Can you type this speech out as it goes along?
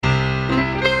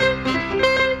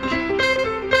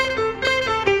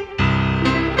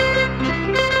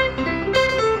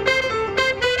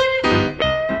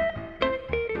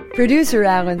Producer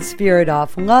Alan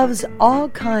Spiridoff loves all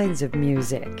kinds of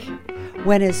music.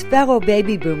 When his fellow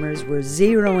baby boomers were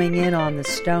zeroing in on the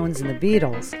Stones and the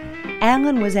Beatles,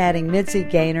 Alan was adding Mitzi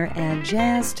Gaynor and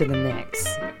jazz to the mix.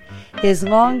 His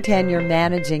long tenure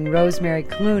managing Rosemary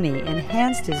Clooney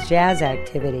enhanced his jazz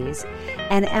activities,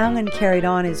 and Alan carried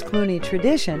on his Clooney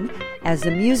tradition as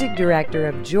the music director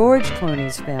of George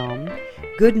Clooney's film,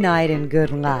 Good Night and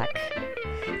Good Luck.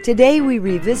 Today we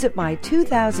revisit my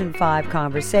 2005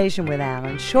 conversation with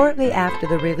Alan shortly after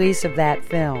the release of that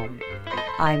film.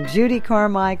 I'm Judy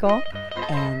Carmichael,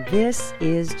 and this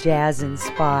is Jazz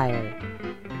Inspired.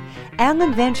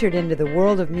 Alan ventured into the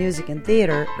world of music and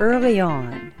theater early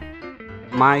on.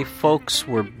 My folks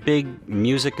were big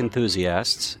music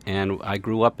enthusiasts, and I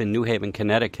grew up in New Haven,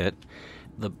 Connecticut.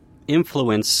 The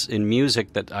influence in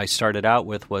music that I started out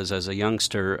with was, as a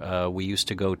youngster, we used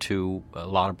to go to a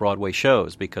lot of Broadway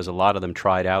shows because a lot of them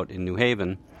tried out in New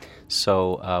Haven.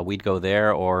 So we'd go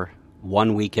there, or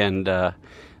one weekend at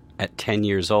 10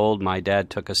 years old, my dad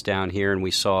took us down here and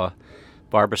we saw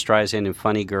Barbra Streisand and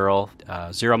Funny Girl,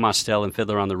 Zero Mostel and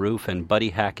Fiddler on the Roof, and Buddy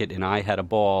Hackett and I Had a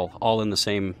Ball, all in the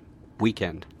same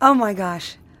weekend. Oh my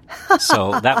gosh.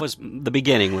 So that was the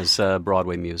beginning, was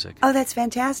Broadway music. Oh, that's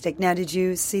fantastic. Now, did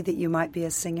you see that you might be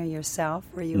a singer yourself?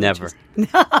 Were you Never.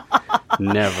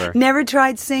 Never. Never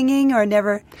tried singing or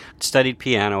never? Studied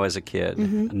piano as a kid.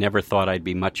 Mm-hmm. Never thought I'd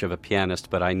be much of a pianist,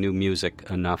 but I knew music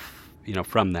enough,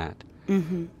 from that.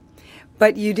 Mm-hmm.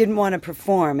 But you didn't want to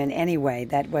perform in any way?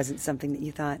 That wasn't something that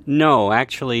you thought? No,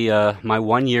 actually, my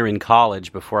 1 year in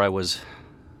college before I was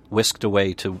whisked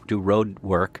away to do road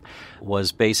work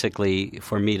was basically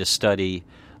for me to study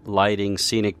lighting,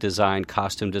 scenic design,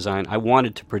 costume design. I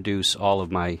wanted to produce all of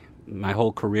my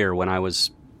whole career. When I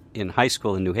was in high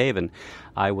school in New Haven,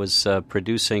 I was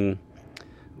producing.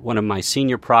 One of my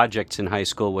senior projects in high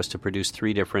school was to produce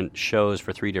 3 different shows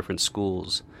for 3 different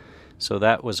schools. So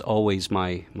that was always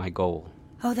my goal.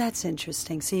 Oh, that's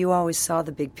interesting. So you always saw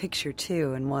the big picture,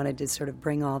 too, and wanted to sort of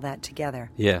bring all that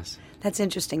together. Yes. That's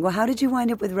interesting. Well, how did you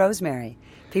wind up with Rosemary?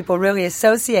 People really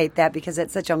associate that because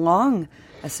it's such a long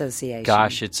association.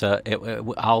 Gosh,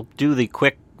 I'll do the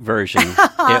quick version.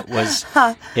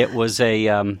 It was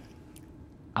a.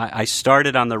 I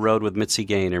started on the road with Mitzi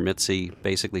Gaynor. Mitzi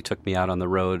basically took me out on the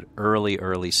road early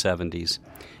 70s.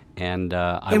 And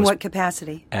in what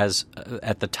capacity?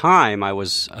 At the time, I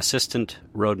was assistant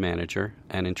road manager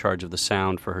and in charge of the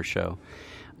sound for her show.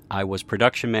 I was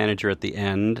production manager at the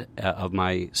end of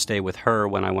my stay with her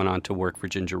when I went on to work for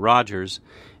Ginger Rogers,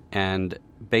 and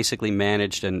basically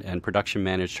managed and production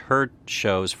managed her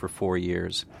shows for 4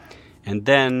 years. And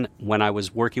then when I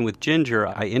was working with Ginger,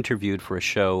 I interviewed for a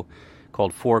show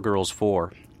called 4 Girls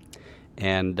 4,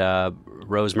 and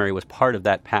Rosemary was part of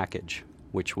that package,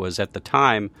 which was at the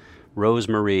time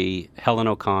Rosemary, Helen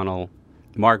O'Connell,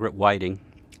 Margaret Whiting,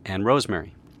 and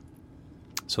Rosemary.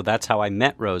 So that's how I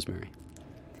met Rosemary.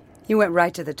 You went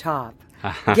right to the top.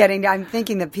 I'm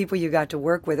thinking the people you got to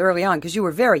work with early on, because you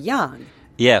were very young.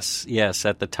 Yes.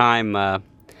 At the time,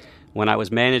 when I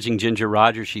was managing Ginger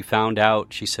Rogers, she found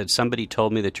out, she said, somebody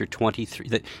told me that you're 23,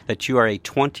 that you are a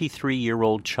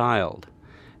 23-year-old child.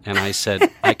 And I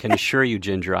said, I can assure you,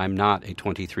 Ginger, I'm not a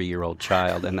 23-year-old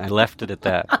child. And I left it at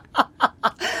that.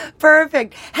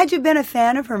 Perfect. Had you been a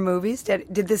fan of her movies?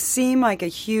 Did this seem like a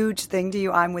huge thing to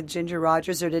you, I'm with Ginger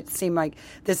Rogers, or did it seem like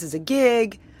this is a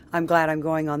gig, I'm glad I'm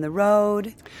going on the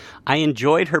road? I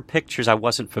enjoyed her pictures. I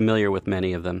wasn't familiar with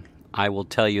many of them. I will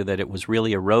tell you that it was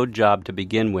really a road job to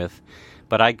begin with.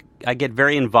 But I get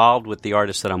very involved with the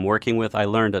artists that I'm working with. I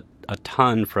learned a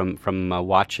ton from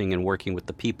watching and working with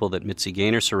the people that Mitzi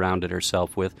Gaynor surrounded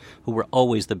herself with, who were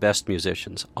always the best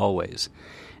musicians, always.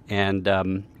 And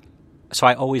so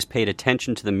I always paid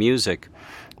attention to the music.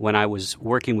 When I was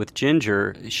working with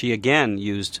Ginger, she again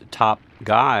used top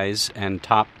guys and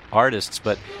top artists,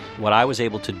 but what I was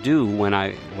able to do when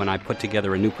I put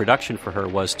together a new production for her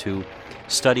was to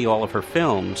study all of her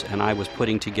films, and I was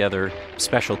putting together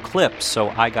special clips, so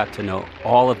I got to know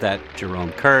all of that.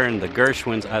 Jerome Kern, the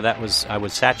Gershwins, I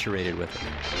was saturated with it.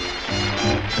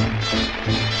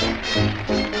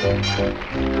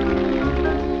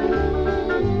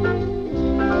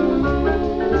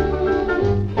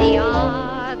 The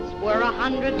odds were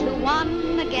 100 to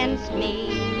 1 against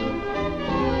me.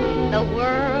 The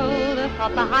world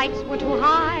thought the heights were too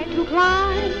high to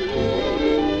climb.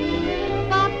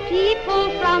 But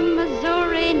people from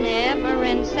Missouri never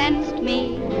incensed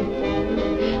me.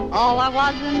 Oh, I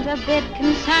wasn't a bit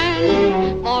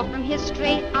concerned, for from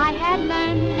history I had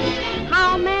learned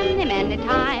how many, many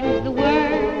times the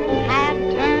world had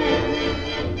turned.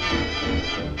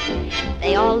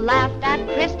 They all laughed at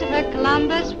Christopher Columbus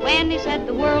Columbus when he said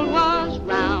the world was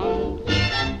round.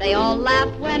 They all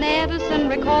laughed when Edison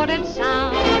recorded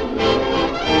sound.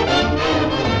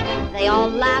 They all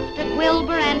laughed at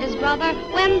Wilbur and his brother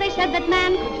when they said that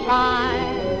man could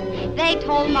fly. They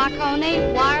told Marconi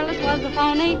wireless was a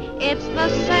phony. It's the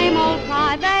same old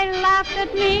cry. They laughed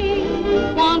at me,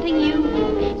 wanting you.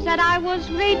 Said I was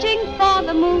reaching for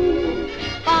the moon.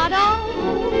 But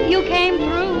oh, you came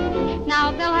through.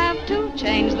 Now they'll have to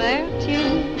change their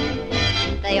tune.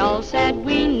 They all said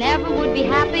we never would be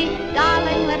happy.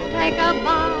 Darling, let's take a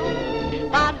bow.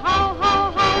 But ho,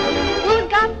 ho, ho, who's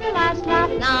got the last laugh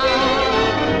now?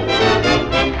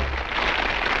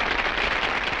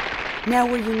 Now,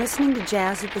 were you listening to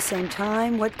jazz at the same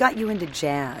time? What got you into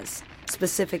jazz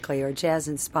specifically, or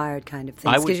jazz-inspired kind of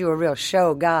things? Because you were a real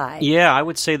show guy. Yeah, I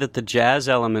would say that the jazz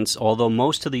elements, although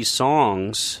most of these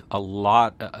songs, a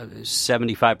lot,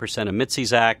 75% of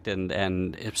Mitzi's act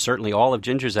and certainly all of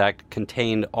Ginger's act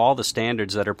contained all the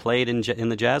standards that are played in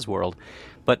the jazz world.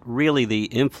 But really the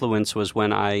influence was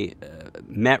when I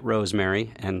met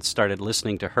Rosemary and started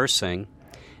listening to her sing,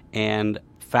 and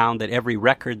found that every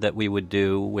record that we would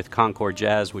do with Concord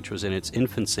Jazz, which was in its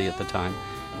infancy at the time,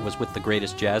 was with the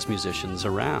greatest jazz musicians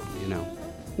around, you know.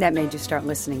 That made you start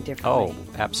listening differently. Oh,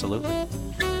 absolutely.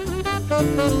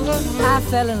 I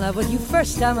fell in love with you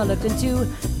first time I looked into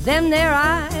them there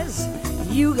eyes.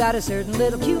 You got a certain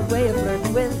little cute way of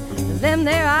flirting with them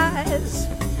there eyes.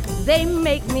 They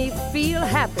make me feel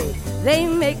happy, they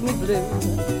make me blue.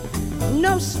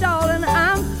 No stalling,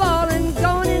 I'm falling,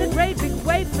 going in a great big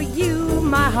way for you.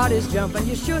 My heart is jumping,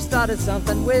 you sure started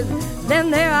something with them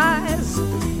there eyes.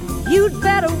 You'd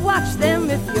better watch them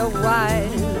if you're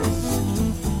wise.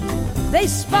 They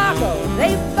sparkle,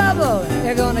 they bubble,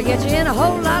 they're gonna get you in a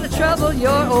whole lot of trouble.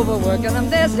 You're overworking them,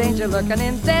 there's danger lurking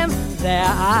in them their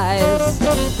eyes.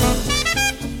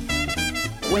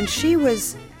 When she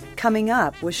was coming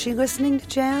up, was she listening to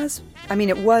jazz? I mean,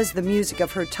 it was the music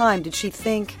of her time. Did she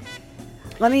think...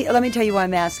 Let me tell you why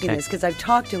I'm asking this, because I've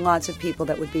talked to lots of people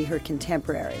that would be her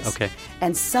contemporaries. Okay.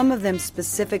 And some of them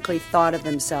specifically thought of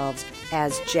themselves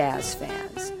as jazz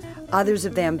fans. Others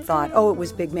of them thought, oh, it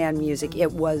was big man music.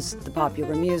 It was the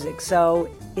popular music.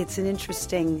 So it's an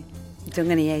interesting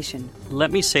delineation.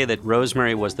 Let me say that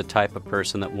Rosemary was the type of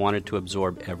person that wanted to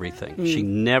absorb everything. She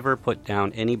never put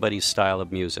down anybody's style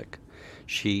of music.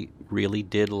 She really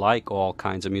did like all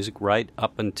kinds of music right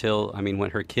up until, I mean,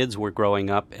 when her kids were growing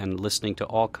up and listening to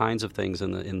all kinds of things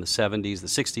in the 70s, the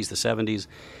 60s, the 70s,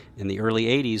 in the early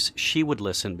 80s, she would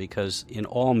listen because in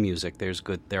all music there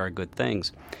are good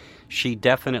things. She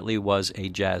definitely was a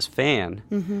jazz fan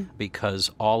because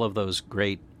all of those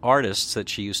great artists that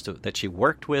she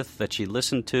worked with, that she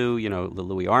listened to, you know, the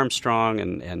Louis Armstrong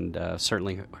and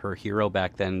certainly her hero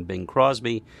back then, Bing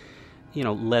Crosby, you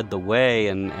know, led the way,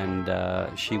 and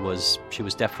she was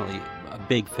definitely a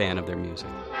big fan of their music.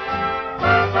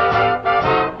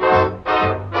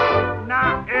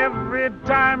 Now every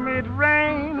time it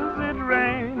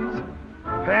rains,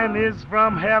 pennies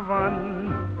from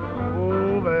heaven.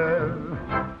 Oh, well,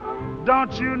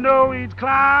 don't you know each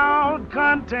cloud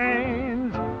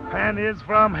contains pennies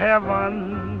from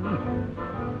heaven?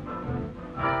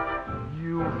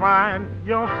 You'll find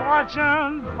your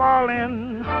fortune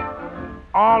falling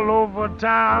all over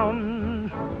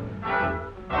town.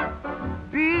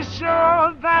 Be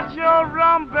sure that your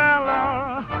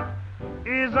umbrella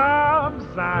is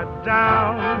upside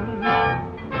down.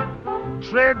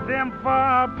 Trade them for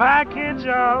a package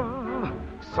of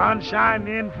sunshine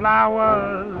in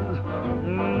flowers.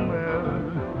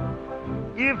 Well,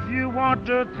 if you want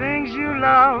the things you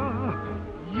love,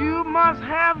 you must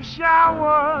have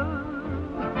showers.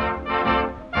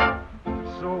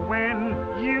 So when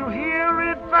you hear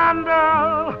it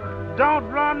thunder,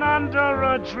 don't run under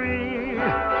a tree.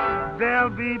 There'll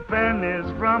be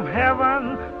pennies from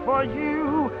heaven for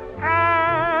you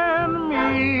and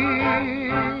me.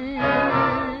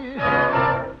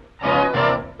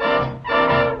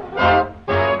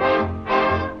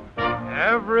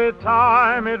 Every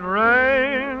time it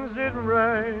rains,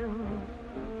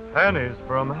 pennies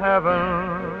from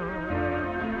heaven.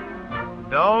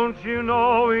 Don't you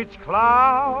know each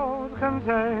cloud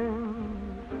contains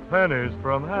pennies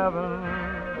from heaven?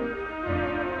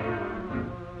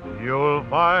 You'll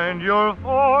find your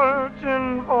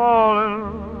fortune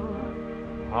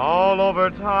falling all over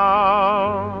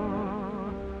town.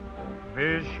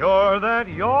 Be sure that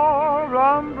your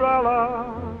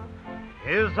umbrella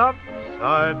is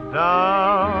upside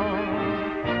down.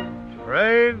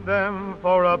 Trade them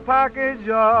for a package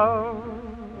of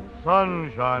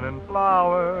sunshine and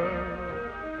flowers.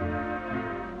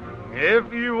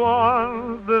 If you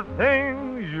want the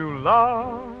things you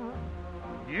love,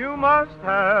 you must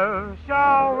have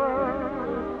showers.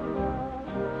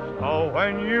 So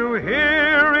when you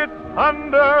hear it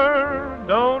thunder,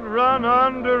 don't run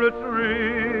under a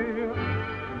tree.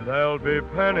 There'll be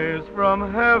pennies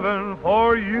from heaven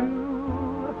for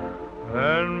you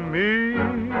and me.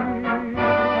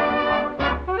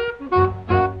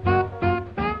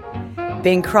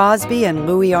 Bing Crosby and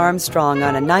Louis Armstrong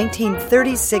on a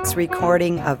 1936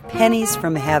 recording of Pennies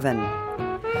from Heaven.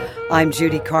 I'm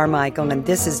Judy Carmichael, and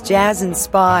this is Jazz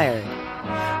Inspired.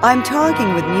 I'm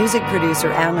talking with music producer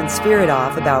Alan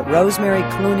Sviridov about Rosemary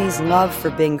Clooney's love for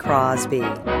Bing Crosby.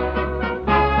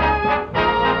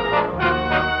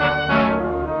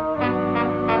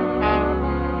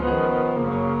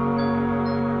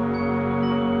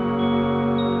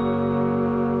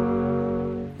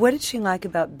 What did she like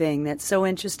about Bing? That's so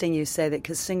interesting you say that,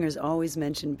 because singers always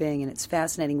mention Bing, and it's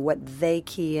fascinating what they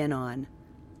key in on.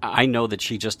 I know that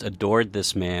she just adored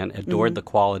this man, adored the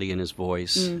quality in his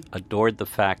voice, adored the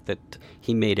fact that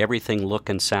he made everything look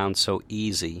and sound so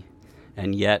easy,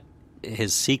 and yet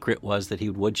his secret was that he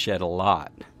would woodshed a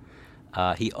lot.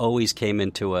 He always came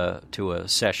into a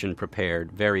session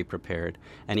prepared, very prepared,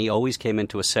 and he always came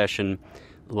into a session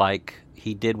like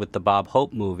he did with the Bob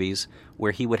Hope movies,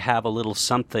 where he would have a little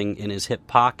something in his hip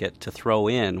pocket to throw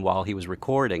in while he was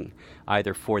recording,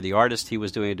 either for the artist he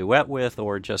was doing a duet with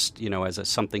or just, as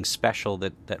something special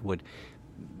that would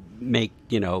make,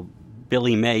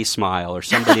 Billy May smile or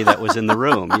somebody that was in the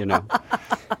room,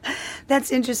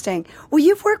 That's interesting. Well,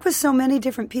 you've worked with so many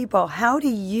different people. How do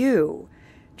you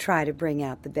try to bring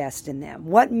out the best in them?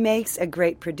 What makes a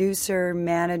great producer,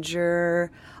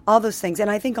 manager, all those things? And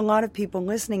I think a lot of people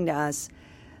listening to us,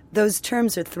 those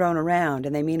terms are thrown around,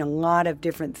 and they mean a lot of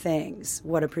different things,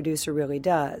 what a producer really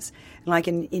does. Like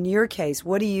in your case,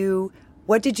 what did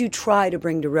you try to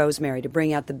bring to Rosemary to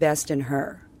bring out the best in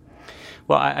her?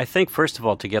 Well, I think, first of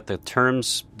all, to get the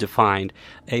terms defined,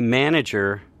 a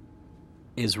manager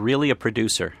is really a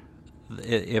producer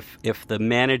if the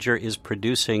manager is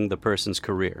producing the person's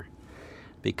career,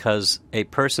 because a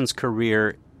person's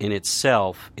career in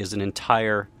itself is an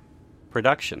entire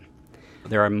production.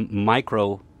 There are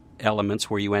micro elements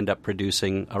where you end up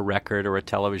producing a record or a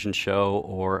television show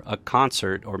or a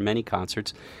concert or many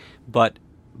concerts, but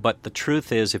the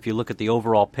truth is, if you look at the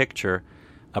overall picture,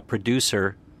 a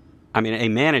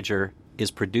manager is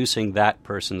producing that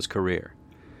person's career.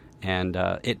 And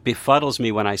it befuddles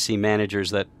me when I see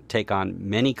managers that take on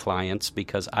many clients,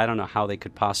 because I don't know how they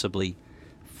could possibly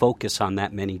focus on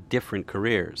that many different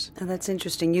careers. Oh, that's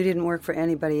interesting. You didn't work for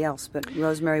anybody else but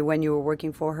Rosemary when you were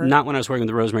working for her? Not when I was working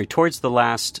with Rosemary. Towards the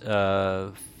last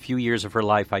few years of her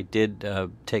life, I did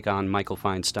take on Michael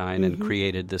Feinstein and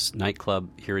created this nightclub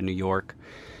here in New York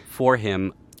for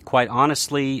him. Quite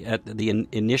honestly, the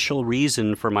initial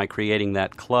reason for my creating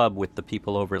that club with the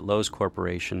people over at Lowe's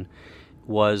Corporation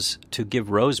was to give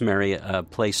Rosemary a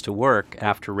place to work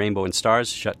after Rainbow and Stars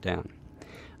shut down.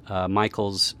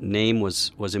 Michael's name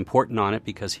was important on it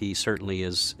because he certainly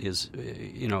is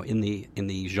in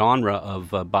the genre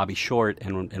of Bobby Short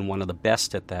and one of the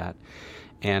best at that.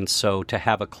 And so to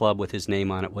have a club with his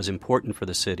name on it was important for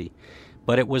the city.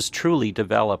 But it was truly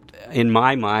developed in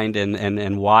my mind,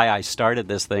 and why I started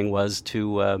this thing was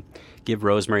to give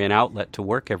Rosemary an outlet to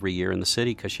work every year in the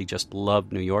city, because she just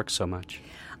loved New York so much.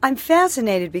 I'm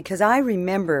fascinated because I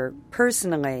remember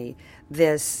personally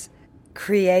this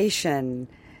creation,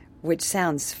 which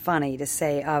sounds funny to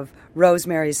say, of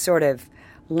Rosemary's sort of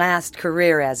last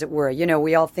career, as it were.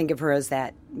 We all think of her as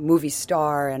that movie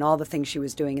star and all the things she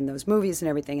was doing in those movies and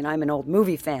everything, and I'm an old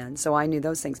movie fan, so I knew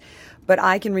those things. But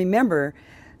I can remember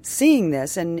seeing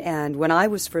this, and when I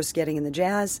was first getting in the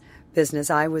jazz business,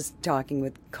 I was talking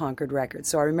with Concord Records.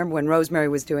 So I remember when Rosemary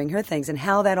was doing her things and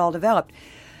how that all developed.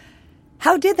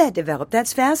 How did that develop?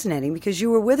 That's fascinating, because you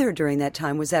were with her during that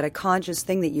time. Was that a conscious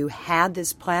thing that you had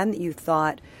this plan, that you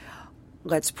thought,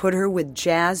 let's put her with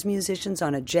jazz musicians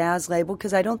on a jazz label?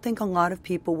 Because I don't think a lot of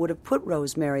people would have put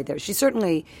Rosemary there. She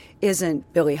certainly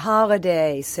isn't Billie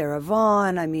Holiday, Sarah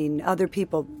Vaughan, other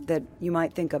people that you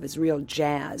might think of as real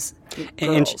jazz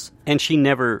girls. And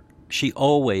she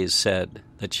always said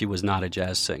that she was not a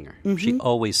jazz singer. She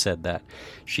always said that.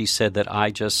 She said that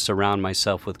I just surround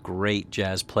myself with great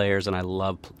jazz players, and I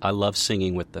love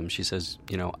singing with them. She says,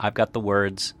 I've got the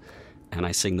words, and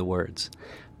I sing the words.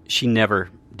 She never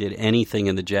did anything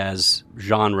in the jazz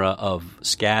genre of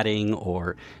scatting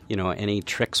or, any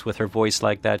tricks with her voice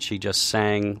like that. She just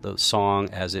sang the song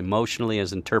as emotionally,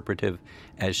 as interpretive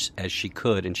as she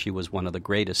could, and she was one of the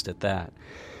greatest at that.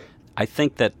 I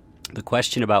think that the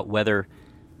question about whether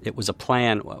it was a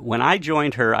plan, when I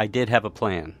joined her, I did have a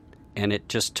plan. and it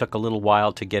just took a little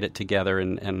while to get it together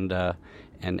and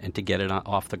to get it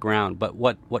off the ground. But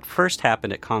what first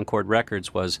happened at Concord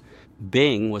Records was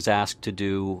Bing was asked to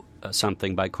do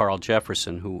something by Carl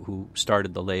Jefferson, who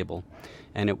started the label,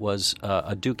 and it was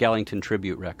a Duke Ellington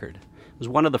tribute record. It was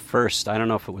one of the first. I don't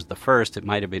know if it was the first. It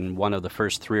might have been one of the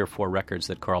first 3 or 4 records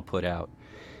that Carl put out.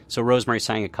 So Rosemary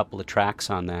sang a couple of tracks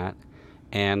on that,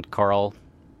 and Carl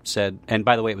said, and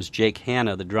by the way, it was Jake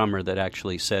Hanna, the drummer, that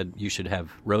actually said you should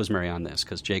have Rosemary on this,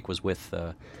 because Jake was with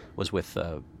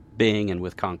Bing and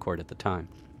with Concord at the time.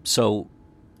 So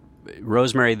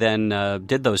Rosemary then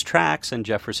did those tracks, and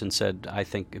Jefferson said, I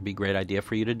think it'd be a great idea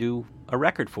for you to do a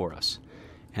record for us.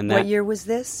 And that, what year was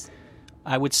this?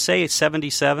 I would say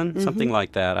 77, something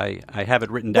like that. I have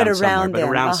it written down somewhere, but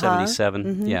around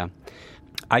 77, yeah.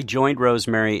 I joined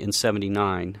Rosemary in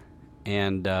 79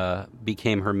 and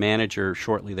became her manager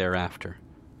shortly thereafter.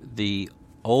 The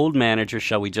old manager,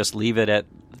 shall we just leave it at,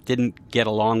 didn't get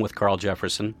along with Carl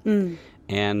Jefferson,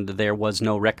 and there was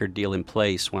no record deal in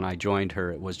place when I joined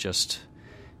her. It was just,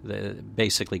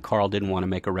 basically Carl didn't want to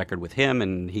make a record with him,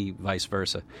 and he vice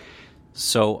versa.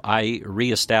 So I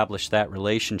reestablished that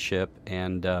relationship,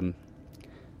 and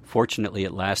fortunately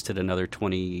it lasted another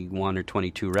 21 or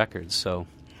 22 records. So.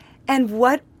 And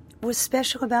what was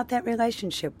special about that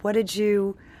relationship? What did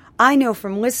you... I know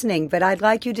from listening, but I'd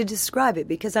like you to describe it,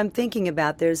 because I'm thinking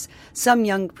about there's some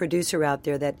young producer out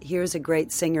there that hears a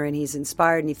great singer and he's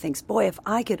inspired and he thinks, boy, if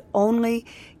I could only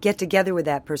get together with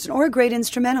that person, or a great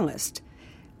instrumentalist.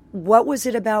 What was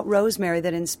it about Rosemary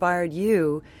that inspired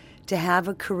you to have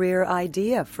a career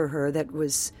idea for her that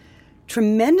was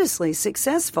tremendously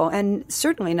successful and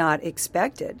certainly not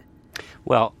expected?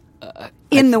 Well,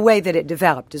 in the way that it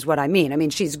developed is what I mean. I mean,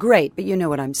 she's great, but you know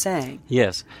what I'm saying.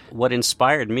 Yes. What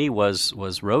inspired me was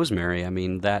Rosemary. I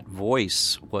mean, that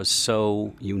voice was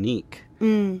so unique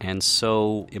and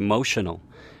so emotional.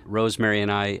 Rosemary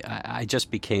and I just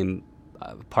became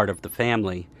part of the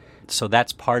family. So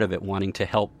that's part of it, wanting to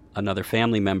help another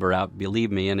family member out,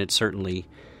 believe me, and it certainly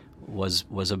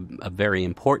was a very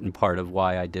important part of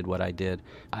why I did what I did.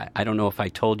 I don't know if I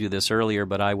told you this earlier,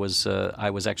 but I was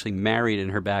actually married in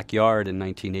her backyard in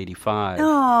 1985.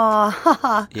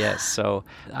 Oh, yes. So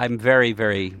I'm very,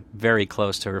 very, very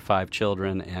close to her 5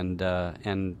 children,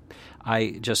 and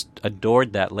I just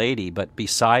adored that lady. But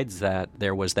besides that,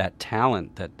 there was that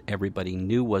talent that everybody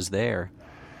knew was there.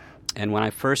 And when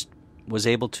I first was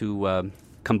able to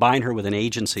combine her with an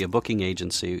agency, a booking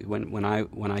agency. When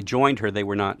I joined her,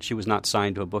 she was not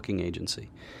signed to a booking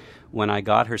agency. When I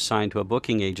got her signed to a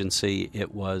booking agency,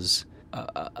 it was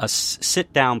a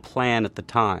sit-down plan at the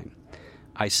time.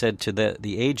 I said to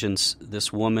the agents,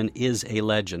 this woman is a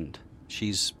legend.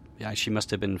 She must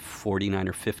have been 49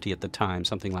 or 50 at the time,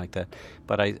 something like that.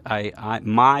 But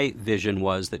my vision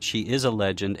was that she is a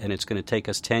legend, and it's going to take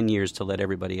us 10 years to let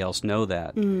everybody else know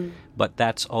that. But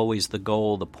that's always the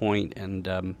goal, the point.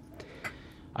 And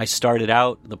I started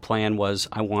out, the plan was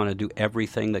I want to do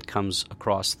everything that comes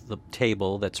across the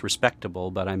table that's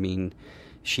respectable. But, I mean,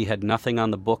 she had nothing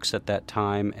on the books at that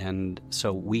time, and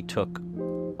so we took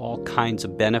all kinds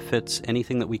of benefits,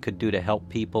 anything that we could do to help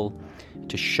people,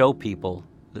 to show people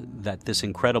that this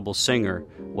incredible singer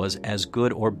was as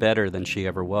good or better than she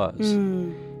ever was.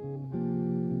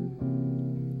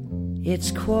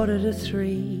 It's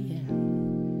 2:45.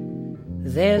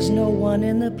 There's no one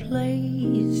in the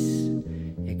place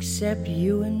except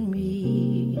you and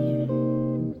me.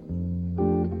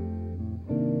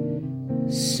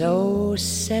 So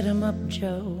set 'em up,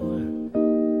 Joe.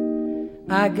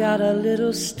 I got a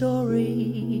little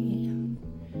story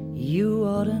you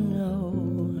ought to know.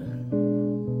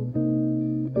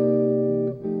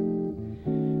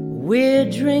 We're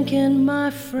drinking,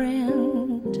 my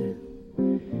friend,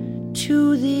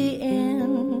 to the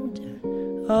end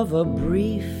of a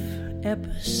brief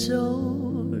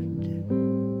episode.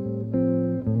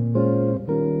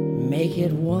 Make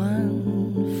it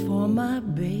one for my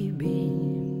baby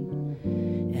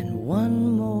and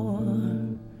one more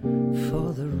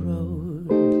for the road.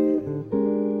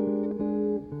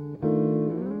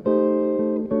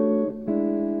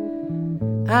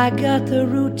 I got the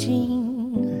routine,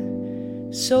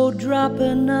 so drop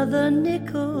another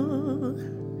nickel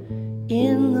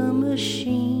in the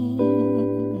machine.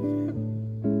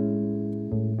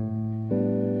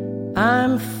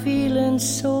 I'm feeling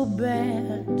so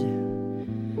bad,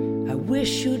 I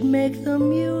wish you'd make the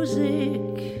music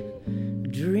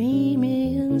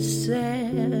dreamy and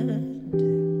sad.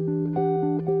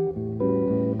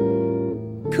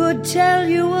 Could tell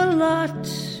you a lot,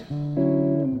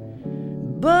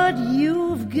 but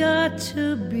you've got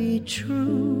to be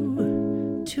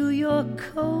true to your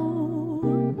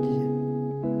code.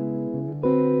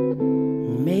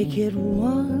 Make it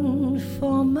one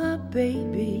for my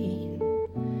baby,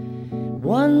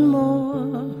 one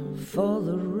more for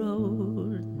the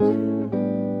road.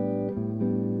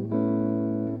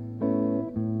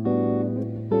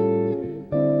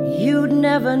 You'd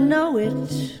never know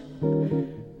it,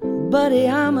 buddy,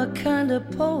 I'm a kind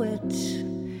of poet,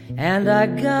 and I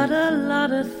got a lot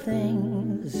of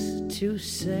things to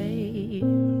say.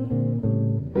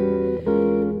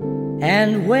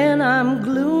 And when I'm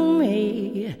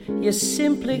gloomy, you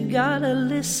simply gotta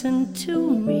listen to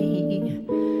me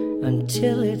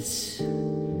until it's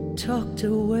talked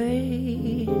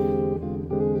away.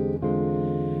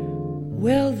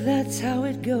 Well, that's how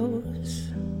it goes.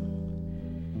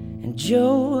 And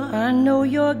Joe, I know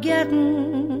you're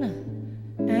getting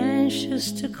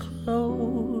anxious to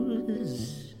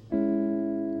close.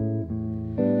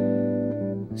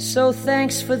 So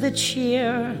thanks for the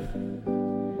cheer.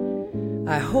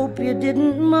 I hope you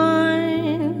didn't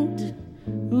mind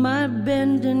my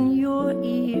bending your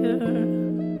ear.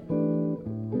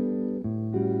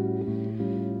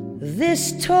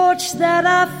 This torch that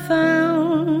I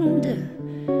found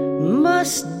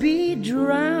must be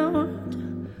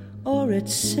drowned, or it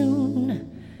soon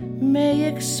may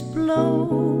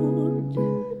explode.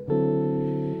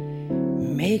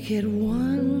 Make it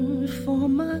one for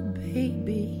my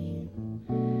baby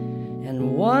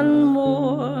and one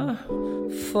more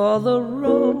for the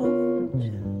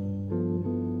road.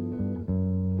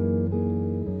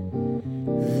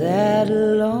 That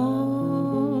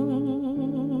long,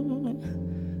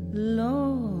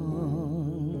 long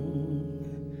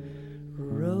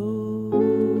road.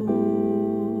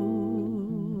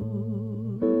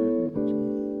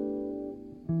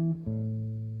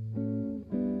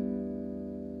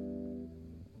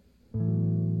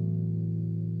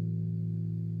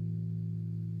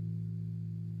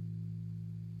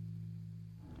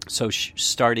 So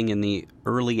starting in the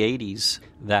early 80s,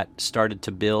 that started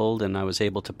to build, and I was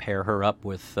able to pair her up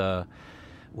with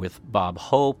Bob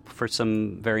Hope for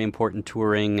some very important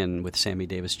touring, and with Sammy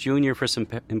Davis Jr. for some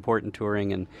important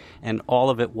touring, and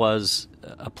all of it was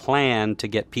a plan to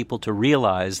get people to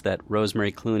realize that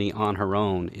Rosemary Clooney on her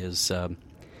own is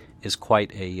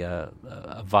quite a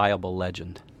viable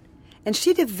legend. And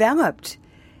she developed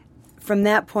from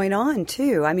that point on,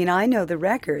 too. I mean, I know the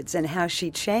records and how she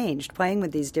changed playing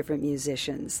with these different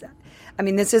musicians. I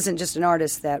mean, this isn't just an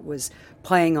artist that was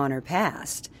playing on her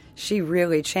past. She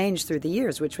really changed through the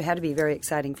years, which had to be very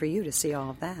exciting for you to see all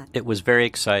of that. It was very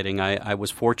exciting. I was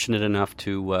fortunate enough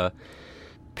to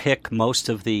pick most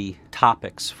of the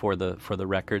topics for the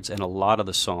records and a lot of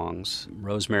the songs.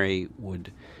 Rosemary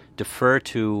would defer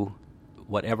to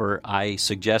whatever I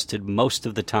suggested most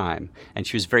of the time, and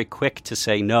she was very quick to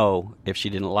say no if she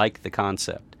didn't like the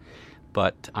concept.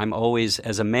 But I'm always,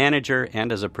 as a manager and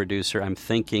as a producer, I'm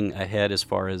thinking ahead as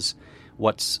far as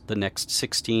what's the next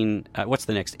 18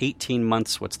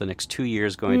 months, what's the next 2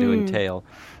 years going to entail,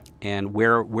 and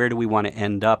where do we want to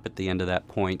end up at the end of that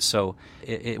point. So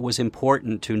it was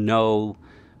important to know,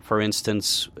 for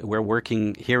instance, we're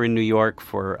working here in New York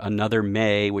for another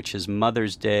May, which is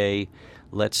Mother's Day.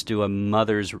 Let's do a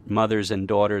mothers and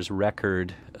daughters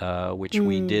record, which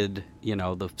we did,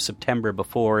 the September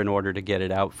before in order to get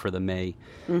it out for the May.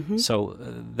 Mm-hmm. So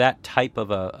that type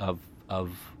of a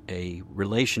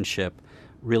relationship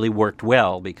really worked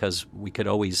well because we could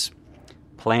always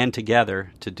plan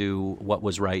together to do what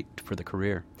was right for the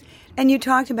career. And you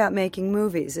talked about making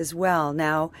movies as well.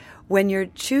 Now, when you're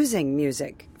choosing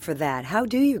music for that, how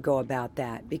do you go about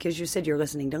that? Because you said you're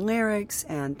listening to lyrics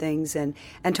and things, and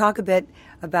talk a bit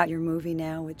about your movie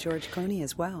now with George Clooney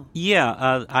as well.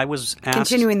 Yeah, I was asked...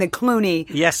 Continuing the Clooney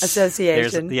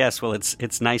association. Yes, well,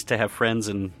 it's nice to have friends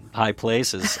in high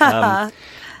places.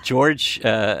 George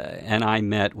and I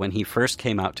met when he first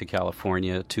came out to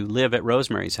California to live at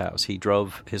Rosemary's house. He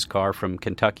drove his car from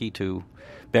Kentucky to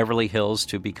Beverly Hills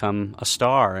to become a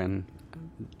star, and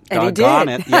he did.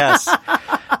 It, yes.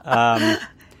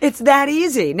 It's that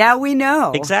easy. Now we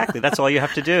know. Exactly. That's all you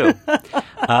have to do.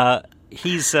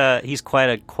 He's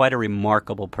quite a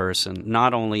remarkable person.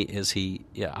 Not only is he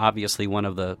obviously one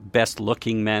of the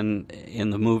best-looking men in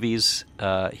the movies,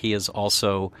 he is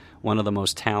also one of the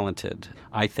most talented.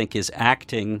 I think his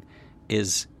acting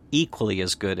is equally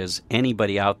as good as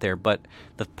anybody out there, but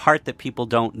the part that people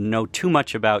don't know too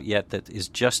much about yet that is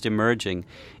just emerging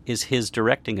is his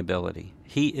directing ability.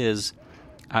 He is...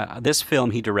 this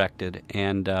film he directed,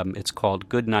 and it's called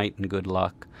Good Night and Good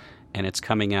Luck, and it's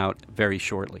coming out very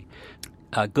shortly.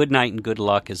 Good Night and Good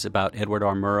Luck is about Edward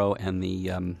R. Murrow and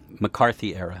the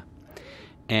McCarthy era.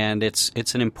 And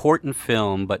it's an important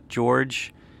film, but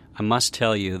George, I must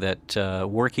tell you that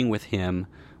working with him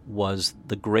was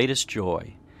the greatest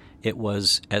joy. It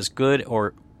was as good,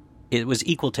 or it was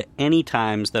equal to any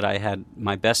times that I had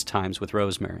my best times with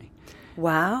Rosemary.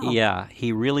 Wow. Yeah,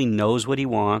 he really knows what he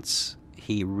wants.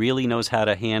 He really knows how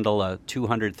to handle a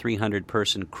 200, 300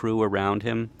 person crew around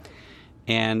him.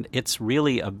 And it's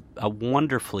really a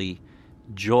wonderfully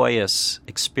joyous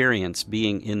experience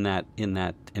being in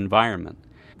that environment.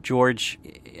 George,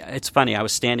 it's funny, I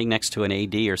was standing next to an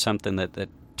AD or something that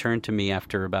turned to me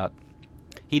after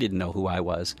he didn't know who I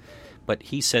was, but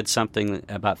he said something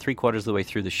about 3/4 of the way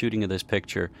through the shooting of this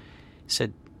picture. He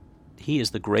said, "He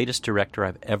is the greatest director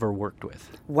I've ever worked with."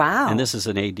 Wow. And this is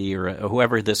an AD or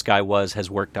whoever this guy was has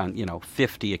worked on,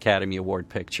 50 Academy Award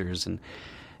pictures. And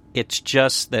it's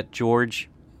just that George,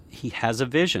 he has a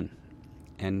vision,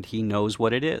 and he knows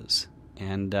what it is.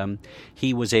 And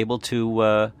he was able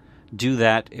to do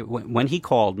that. When he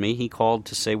called me, he called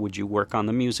to say, would you work on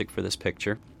the music for this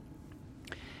picture?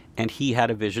 And he had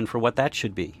a vision for what that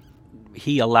should be.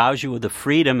 He allows you the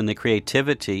freedom and the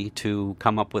creativity to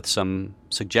come up with some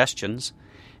suggestions.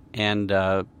 And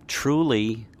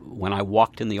truly, when I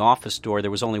walked in the office door,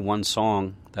 there was only one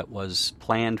song that was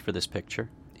planned for this picture.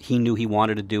 He knew he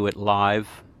wanted to do it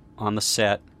live on the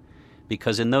set,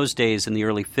 because in those days, in the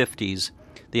early 50s,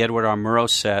 the Edward R. Murrow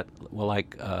set,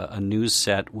 like a news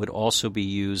set, would also be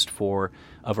used for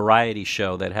a variety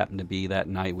show that happened to be that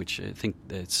night, which I think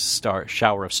it's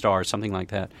Shower of Stars, something like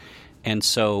that. And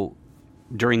so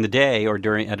during the day or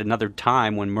at another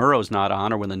time when Murrow's not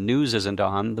on or when the news isn't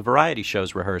on, the variety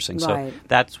show's rehearsing. Right.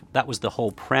 So that was the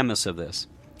whole premise of this.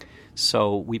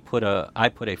 So I put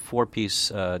a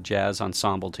 4-piece jazz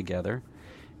ensemble together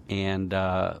and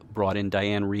brought in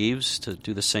Diane Reeves to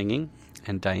do the singing.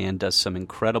 And Diane does some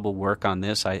incredible work on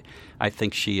this. I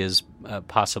think she is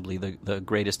possibly the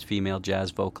greatest female jazz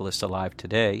vocalist alive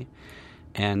today.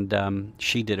 And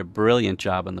she did a brilliant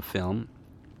job on the film.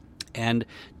 And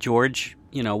George,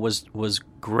 was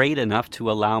great enough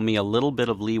to allow me a little bit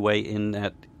of leeway in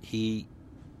that he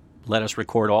let us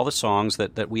record all the songs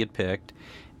that we had picked.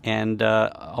 And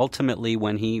ultimately,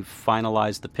 when he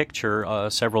finalized the picture,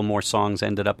 several more songs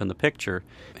ended up in the picture.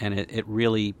 And it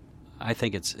really, I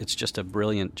think it's just a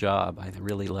brilliant job. I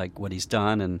really like what he's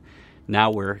done. And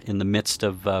now we're in the midst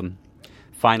of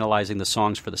finalizing the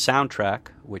songs for the soundtrack,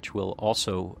 which will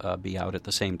also be out at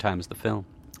the same time as the film.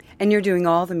 And you're doing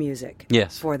all the music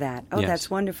Yes. for that. Oh, Yes. That's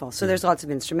wonderful. So there's lots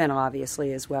of instrumental,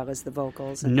 obviously, as well as the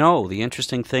vocals. No, the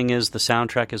interesting thing is the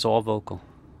soundtrack is all vocal.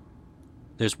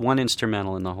 There's one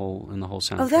instrumental in the whole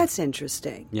soundtrack. Oh, that's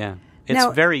interesting. Yeah. It's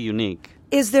Now- very unique.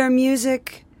 Is there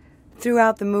music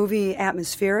throughout the movie,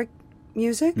 atmospheric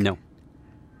music? No.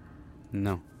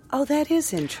 Oh, that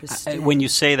is interesting. When you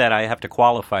say that, I have to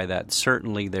qualify that.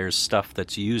 Certainly there's stuff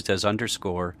that's used as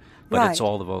underscore, but Right. it's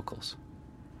all the vocals.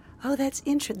 Oh, that's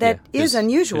interesting. That Yeah, is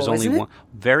unusual, there's only isn't it? one,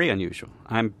 very unusual.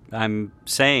 I'm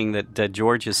saying that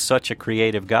George is such a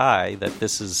creative guy that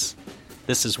this is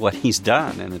what he's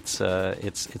done, and it's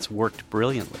worked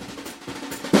brilliantly.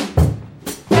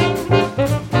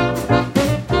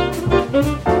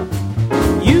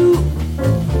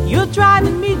 You're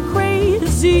driving me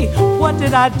crazy. What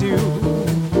did I do?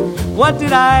 What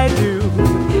did I do?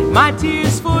 My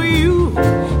tears for you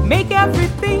make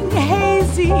everything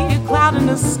hazy, a cloud in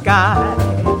the sky,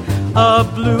 a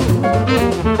blue.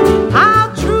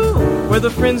 How true were the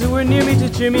friends who were near me to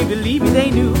cheer me, believe me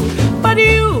they knew. But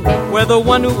you were the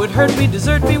one who would hurt me,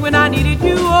 desert me when I needed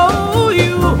you. Oh,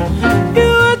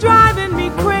 you're driving me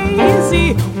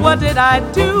crazy. What did I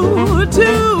do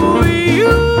to you?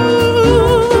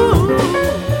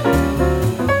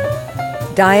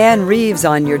 Diane Reeves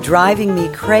on You're Driving Me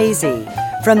Crazy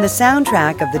from the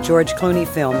soundtrack of the George Clooney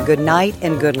film Good Night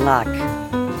and Good Luck.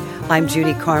 I'm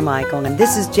Judy Carmichael, and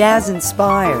this is Jazz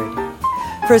Inspired.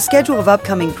 For a schedule of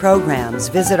upcoming programs,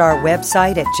 visit our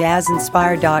website at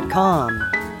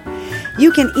jazzinspired.com.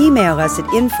 You can email us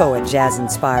at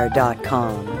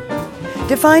info@jazzinspired.com.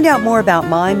 To find out more about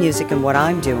my music and what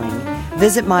I'm doing,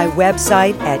 visit my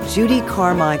website at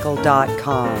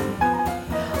judycarmichael.com.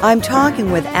 I'm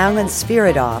talking with Alan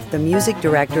Sviridoff, the music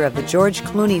director of the George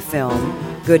Clooney film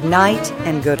Good Night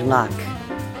and Good Luck.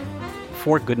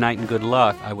 For Good Night and Good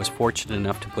Luck, I was fortunate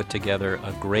enough to put together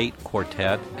a great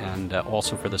quartet, and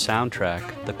also for the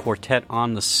soundtrack. The quartet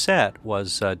on the set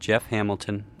was Jeff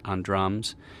Hamilton on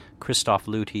drums, Christoph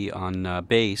Luthi on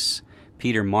bass,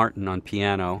 Peter Martin on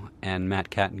piano, and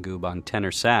Matt Kattengub on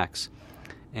tenor sax.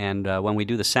 And when we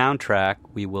do the soundtrack,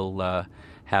 we will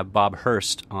have Bob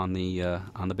Hurst on the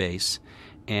bass,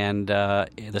 and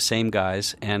the same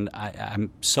guys, and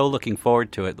I'm so looking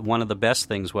forward to it. One of the best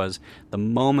things was the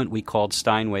moment we called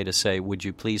Steinway to say, would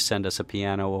you please send us a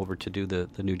piano over to do the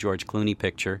new George Clooney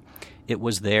picture, it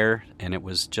was there, and it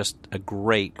was just a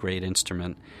great, great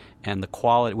instrument. And the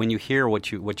quality, when you hear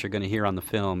what you're going to hear on the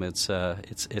film, it's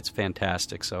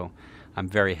fantastic. So I'm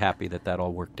very happy that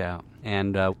all worked out.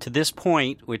 And to this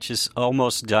point, which is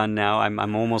almost done now,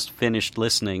 I'm almost finished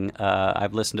listening.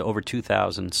 I've listened to over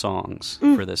 2,000 songs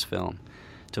for this film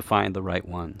to find the right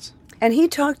ones. And he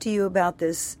talked to you about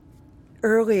this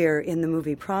earlier in the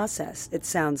movie process, it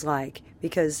sounds like,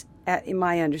 because in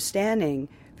my understanding,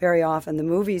 very often the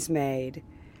movie's made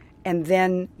and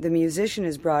then the musician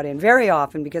is brought in. Very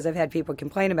often, because I've had people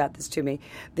complain about this to me,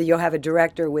 that you'll have a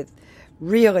director with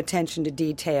real attention to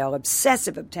detail,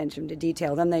 obsessive attention to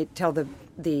detail. Then they tell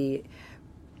the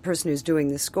person who's doing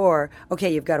the score,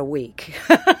 okay, you've got a week.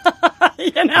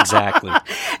 You know? Exactly.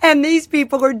 And these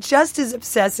people are just as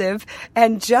obsessive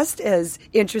and just as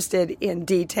interested in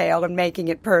detail and making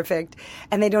it perfect,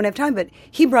 and they don't have time. But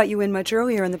he brought you in much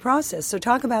earlier in the process, so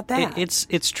talk about that.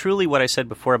 It's truly what I said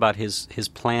before about his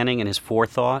planning and his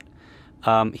forethought.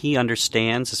 He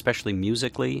understands, especially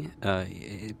musically.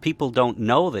 People don't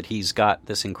know that he's got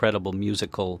this incredible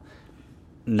musical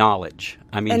knowledge.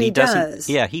 I mean, and he doesn't. Does.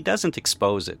 Yeah, he doesn't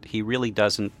expose it. He really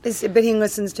doesn't. But he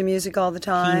listens to music all the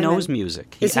time. He knows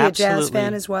music. Is he a jazz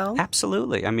fan as well?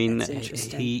 Absolutely. I mean, That's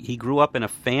interesting. he grew up in a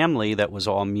family that was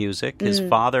all music. His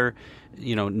father,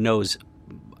 knows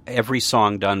every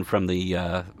song done from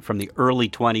the early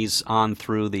 20s on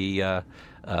through the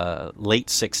late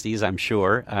 60s, I'm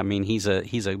sure. I mean, he's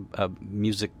a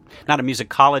music, not a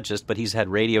musicologist, but he's had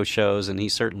radio shows, and he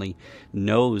certainly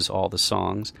knows all the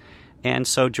songs. And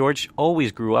so George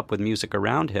always grew up with music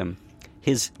around him.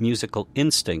 His musical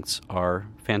instincts are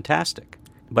fantastic.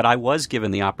 But I was given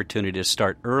the opportunity to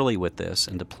start early with this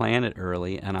and to plan it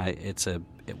early, and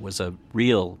it was a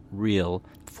real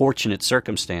fortunate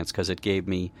circumstance, because it gave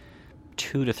me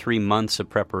 2 to 3 months of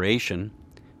preparation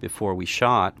before we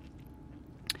shot.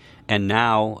 And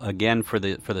now, again, for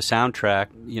the soundtrack,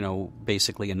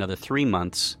 basically another 3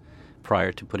 months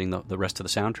prior to putting the rest of the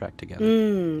soundtrack together.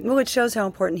 Well, it shows how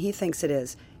important he thinks it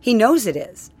is. He knows it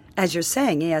is. As you're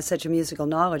saying, he has such a musical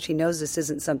knowledge. He knows this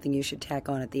isn't something you should tack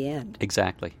on at the end.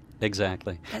 Exactly. That's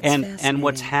And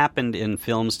what's happened in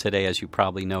films today, as you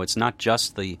probably know, it's not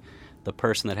just the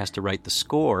person that has to write the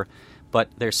score, but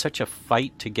there's such a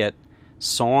fight to get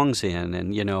songs in,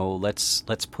 and let's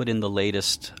put in the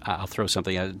latest. I'll throw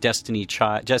something out. Destiny's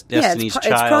Child. It's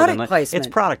product placement.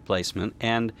 It's product placement,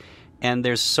 and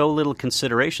there's so little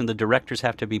consideration. The directors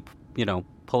have to be,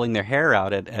 pulling their hair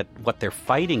out at what they're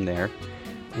fighting there.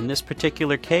 In this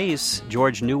particular case,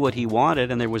 George knew what he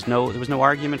wanted, and there was no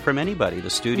argument from anybody, the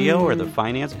studio or the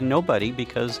finance, nobody,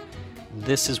 because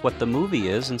this is what the movie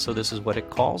is, and so this is what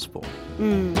it calls for.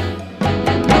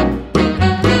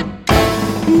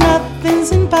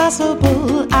 Nothing's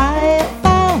impossible, I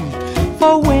found,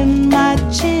 for when my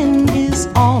chin is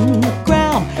on the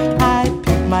ground, I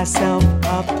pick myself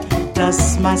up,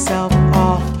 dust myself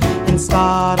off, and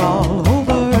start all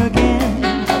over again.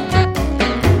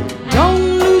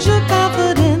 Don't lose your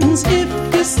confidence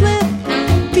if you slip.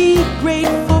 Be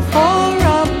grateful for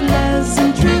a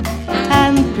pleasant trip,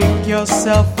 and pick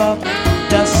yourself up,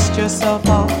 dust yourself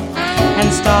off,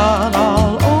 and start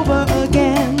all over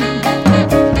again.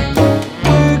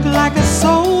 Work like a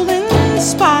soul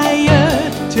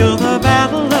inspired till the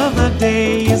battle of the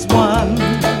day is won.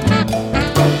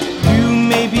 You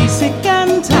may be sick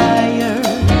and tired,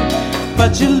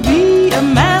 but you'll be a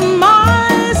man,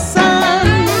 my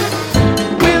son.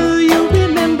 Will you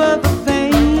remember the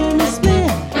famous men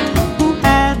who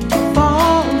had to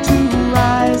fall to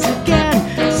rise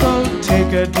again? So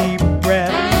take a deep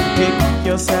breath, pick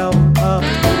yourself up,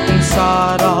 and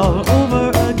start all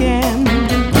over again.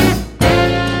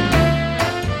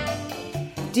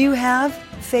 Do you have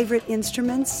favorite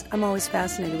instruments? I'm always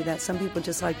fascinated with that. Some people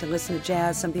just like to listen to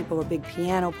jazz. Some people are big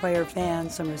piano player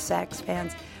fans. Some are sax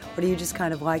fans. Or do you just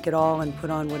kind of like it all and put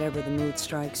on whatever the mood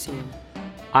strikes you?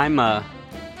 I'm the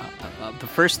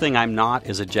first thing I'm not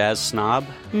is a jazz snob.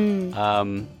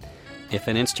 If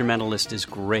an instrumentalist is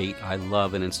great, I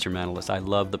love an instrumentalist. I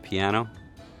love the piano.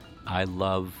 I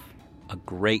love a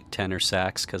great tenor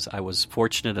sax, because I was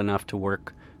fortunate enough to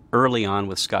work early on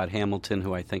with Scott Hamilton,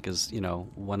 who I think is,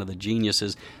 one of the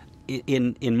geniuses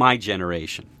in my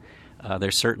generation.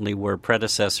 There certainly were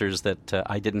predecessors that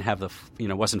I didn't have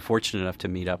wasn't fortunate enough to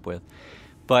meet up with.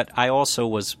 But I also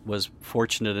was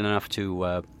fortunate enough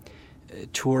to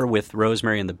tour with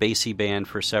Rosemary and the Basie Band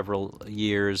for several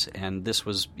years, and this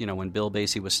was, when Bill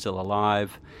Basie was still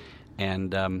alive,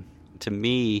 and to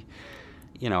me,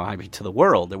 I mean, to the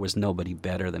world, there was nobody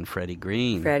better than Freddie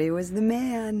Green. Freddie was the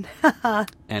man.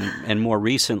 and more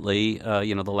recently,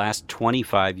 the last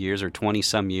 25 years or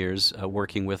 20-some years,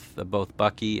 working with both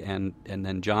Bucky and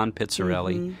then John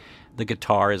Pizzarelli, the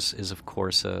guitar is of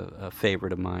course, a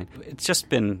favorite of mine. It's just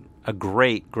been a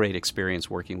great experience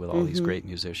working with all these great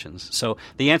musicians. So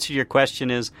the answer to your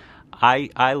question is,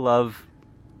 I love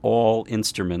all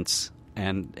instruments,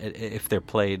 and if they're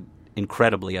played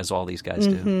incredibly as all these guys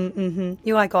do.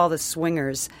 You like all the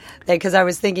swingers. Because I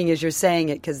was thinking as you're saying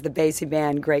it, because the Basie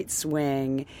Band, great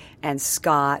swing, and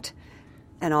Scott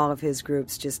and all of his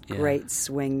groups, just great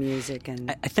swing music.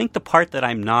 And I think the part that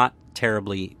I'm not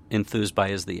terribly enthused by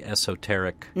is the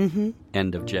esoteric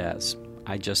end of jazz.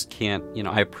 I just can't,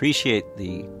 I appreciate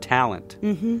the talent,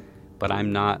 but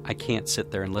I can't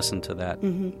sit there and listen to that.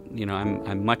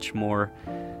 I'm much more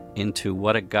into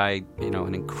what a guy,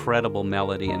 an incredible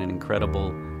melody and an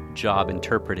incredible job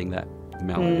interpreting that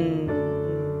melody.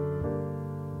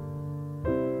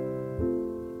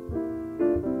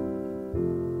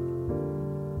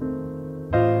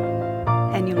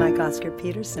 And you like Oscar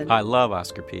Peterson. I love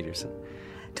Oscar Peterson.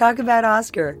 Talk about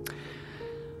Oscar.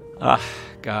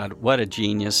 God, what a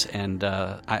genius. And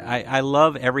I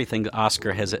love everything that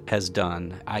Oscar has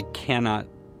done. I cannot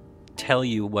tell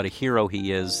you what a hero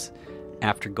he is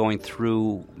after going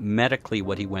through medically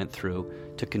what he went through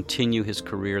to continue his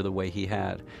career the way he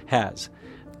has.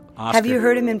 Oscar, have you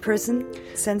heard him in person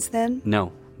since then?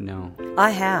 No. I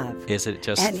have. Is it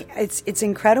just... And it's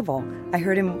incredible. I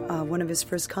heard him one of his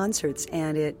first concerts,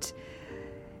 and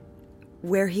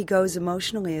where he goes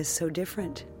emotionally is so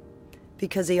different,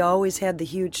 because he always had the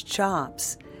huge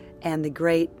chops and the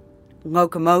great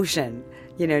locomotion.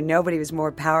 Nobody was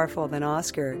more powerful than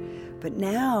Oscar. But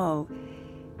now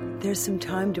there's some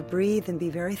time to breathe and be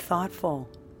very thoughtful.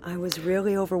 I was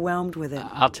really overwhelmed with it.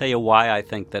 I'll tell you why I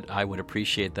think that I would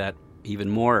appreciate that even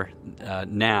more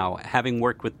now. Having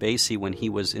worked with Basie when he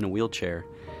was in a wheelchair,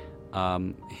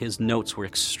 his notes were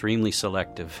extremely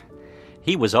selective.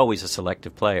 He was always a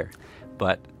selective player,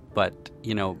 but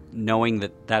knowing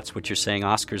that that's what you're saying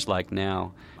Oscar's like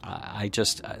now,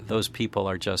 those people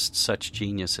are just such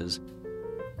geniuses.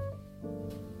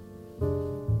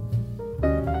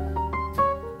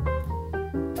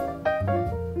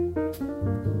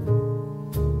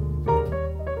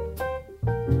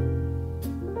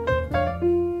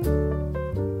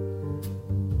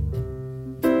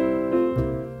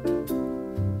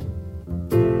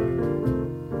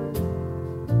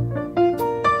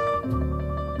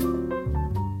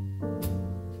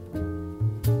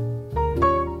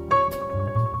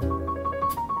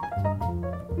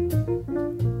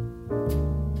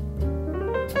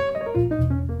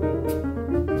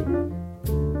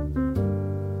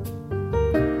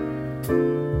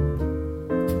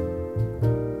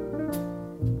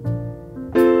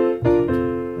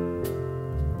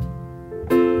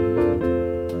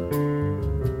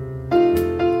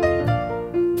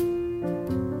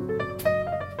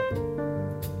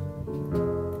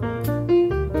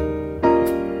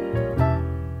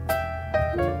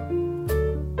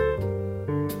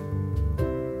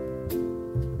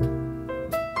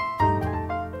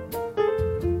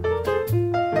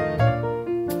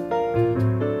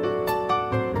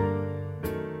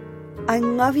 I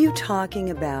love you talking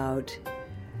about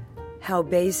how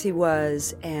Basie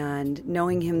was and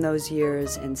knowing him those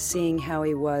years and seeing how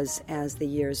he was as the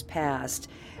years passed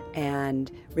and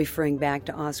referring back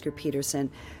to Oscar Peterson,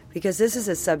 because this is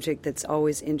a subject that's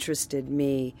always interested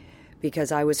me,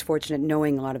 because I was fortunate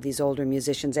knowing a lot of these older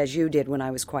musicians, as you did when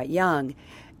I was quite young,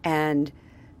 and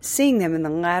seeing them in the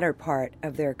latter part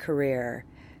of their career,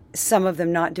 some of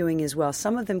them not doing as well,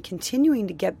 some of them continuing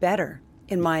to get better,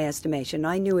 in my estimation.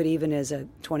 I knew it even as a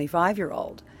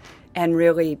 25-year-old and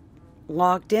really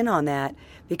locked in on that,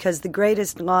 because the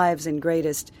greatest lives and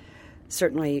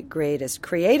certainly greatest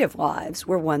creative lives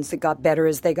were ones that got better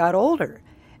as they got older.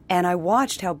 And I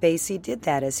watched how Basie did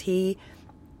that as he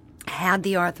had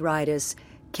the arthritis,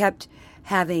 kept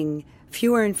having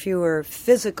fewer and fewer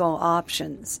physical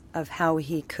options of how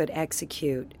he could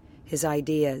execute his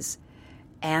ideas,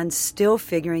 and still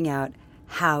figuring out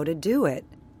how to do it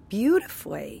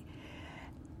beautifully,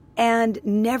 and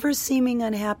never seeming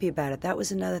unhappy about it. That was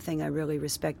another thing I really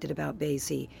respected about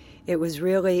Basie. It was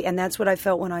really, and that's what I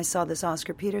felt when I saw this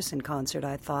Oscar Peterson concert.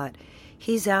 I thought,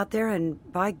 he's out there, and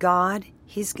by God,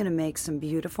 he's going to make some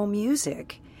beautiful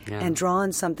music and draw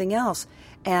on something else.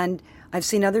 And I've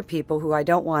seen other people who I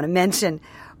don't want to mention,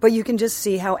 but you can just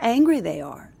see how angry they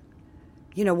are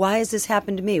Why has this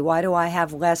happened to me? Why do I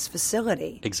have less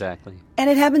facility? Exactly. And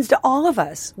it happens to all of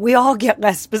us. We all get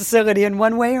less facility in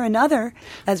one way or another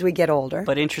as we get older.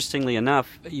 But interestingly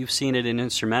enough, you've seen it in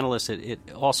instrumentalists. It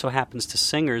also happens to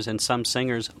singers, and some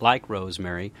singers, like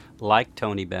Rosemary, like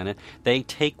Tony Bennett, they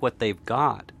take what they've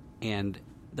got. And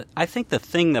I think the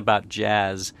thing about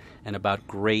jazz and about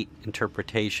great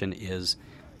interpretation is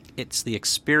it's the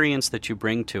experience that you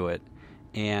bring to it.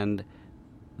 And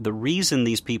the reason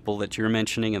these people that you're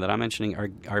mentioning and that I'm mentioning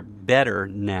are better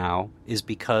now is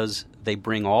because they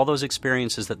bring all those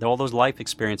experiences, all those life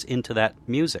experience into that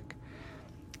music.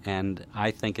 And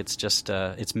I think it's just,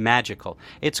 it's magical.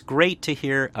 It's great to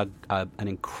hear an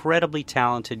incredibly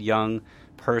talented young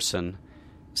person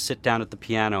sit down at the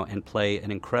piano and play an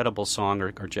incredible song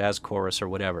or jazz chorus or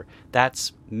whatever.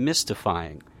 That's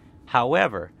mystifying.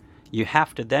 However, you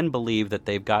have to then believe that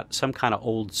they've got some kind of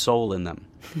old soul in them.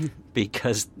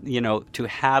 Because, to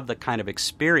have the kind of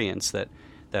experience that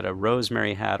a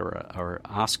Rosemary had or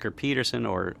Oscar Peterson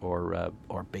or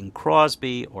Bing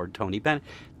Crosby or Tony Bennett,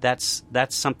 that's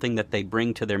something that they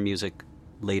bring to their music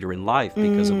later in life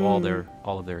because of all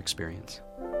of their experience.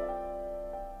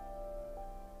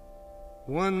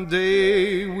 One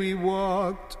day we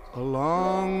walked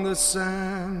along the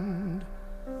sand,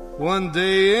 one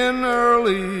day in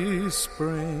early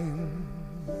spring.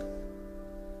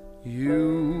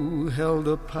 You held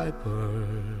a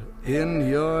piper in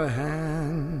your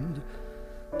hand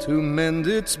to mend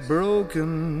its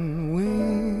broken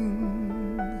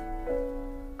wing.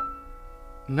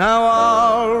 Now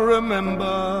I'll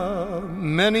remember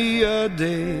many a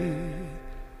day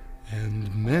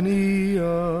and many a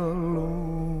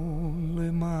lonely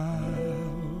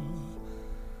mile,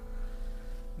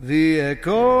 the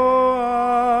echo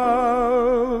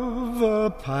of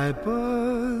a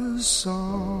piper's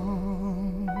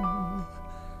song,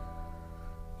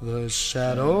 the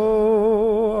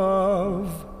shadow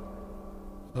of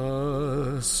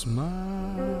a smile,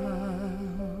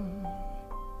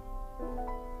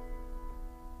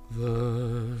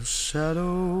 the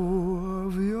shadow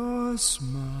of your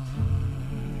smile.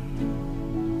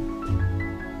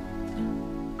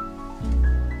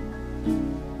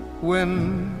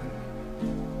 When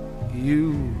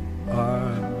you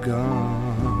are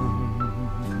gone,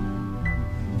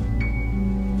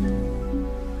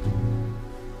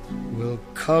 will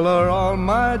color all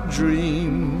my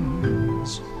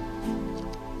dreams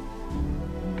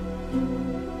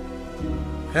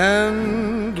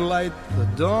and light the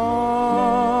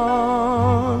dawn.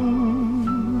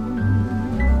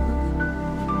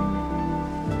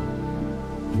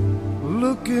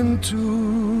 Look into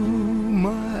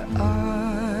my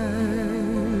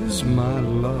eyes, my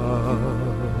love,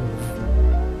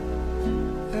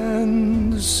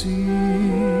 and see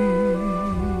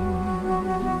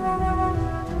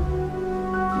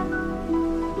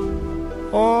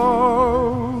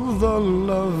all the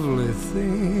lovely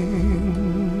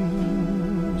things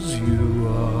you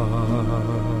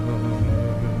are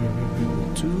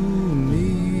to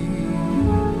me.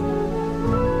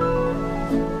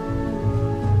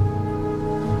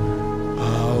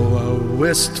 Our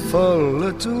wistful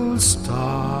little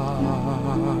star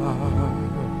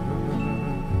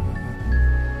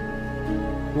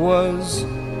was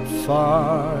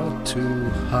far too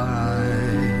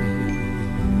high.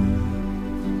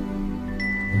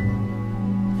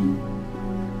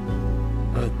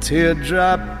 A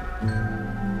teardrop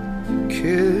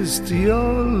kissed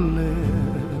your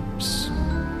lips,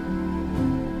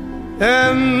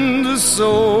 and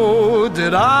so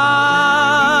did I.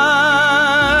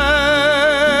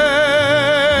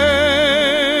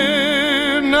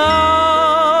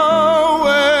 Now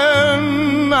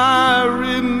when I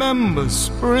remember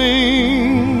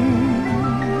spring,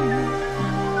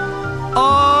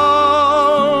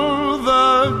 all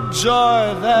the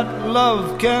joy that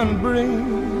love can bring,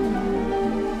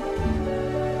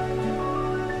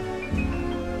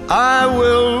 I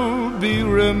will be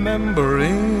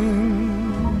remembering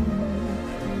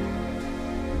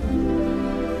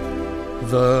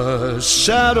the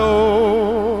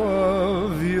shadow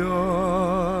of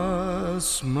your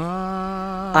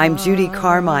smile. I'm Judy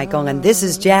Carmichael, and this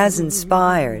is Jazz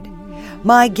Inspired.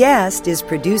 My guest is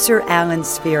producer Alan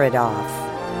Sviridov.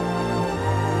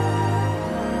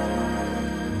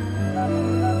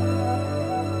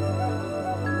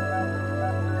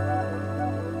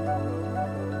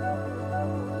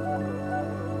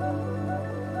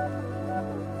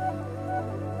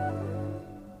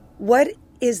 What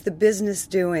is the business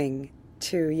doing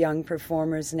to young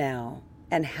performers now,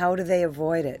 and how do they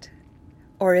avoid it?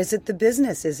 Or is it the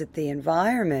business? Is it the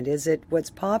environment? Is it what's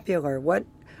popular? What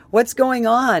What's going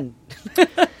on?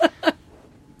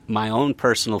 My own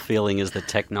personal feeling is that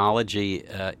technology,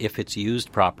 if it's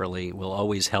used properly, will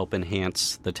always help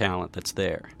enhance the talent that's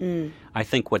there. I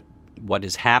think what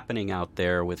is happening out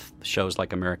there with shows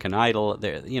like American Idol,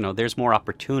 there's more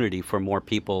opportunity for more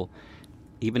people,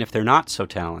 even if they're not so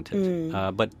talented.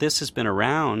 But this has been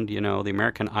around, the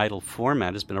American Idol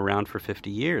format has been around for 50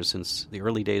 years, since the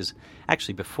early days,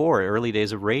 actually before early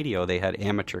days of radio. They had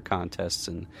amateur contests,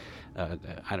 and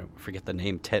I don't forget the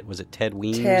name. Was it Ted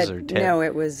Weems? Or Ted? No,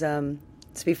 it was,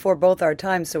 it's before both our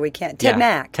times, so we can't. Ted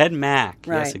Mack. Ted Mack,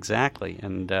 right. Yes, exactly.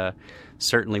 And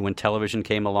certainly when television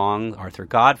came along, Arthur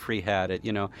Godfrey had it.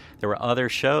 There were other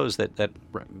shows that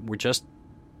were just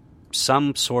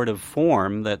some sort of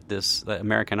form that the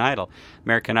American Idol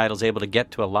is able to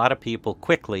get to a lot of people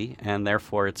quickly, and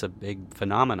therefore it's a big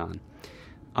phenomenon.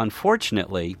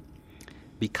 Unfortunately,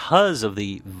 because of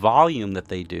the volume that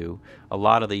they do, a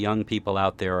lot of the young people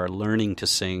out there are learning to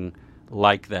sing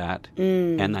like that,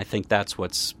 and I think that's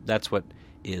what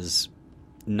is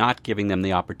not giving them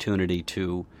the opportunity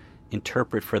to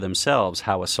interpret for themselves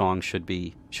how a song should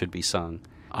be sung.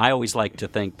 I always like to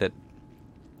think that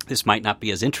this might not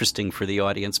be as interesting for the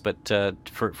audience, but to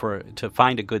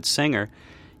find a good singer,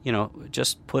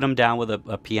 just put them down with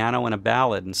a piano and a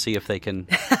ballad and see if they can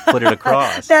put it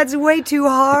across. That's way too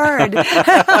hard.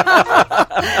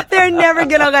 They're never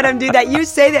going to let them do that. You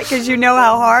say that because you know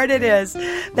how hard it is.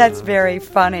 That's very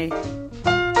funny.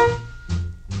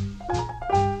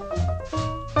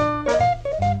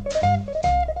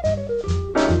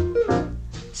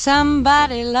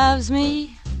 Somebody loves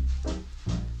me.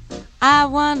 I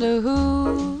wonder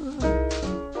who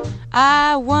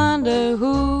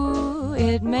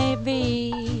it may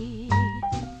be.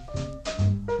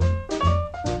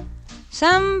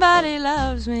 Somebody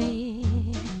loves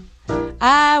me.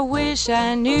 I wish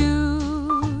I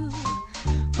knew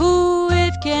who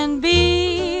it can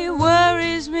be.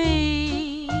 Worries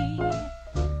me.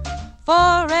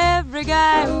 For every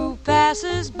guy who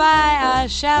passes by, I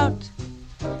shout,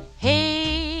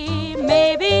 hey,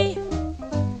 maybe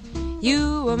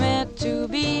you were meant to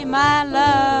be my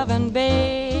lovin' baby.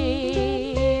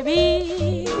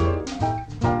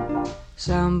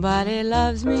 Somebody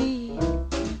loves me.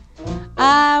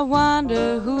 I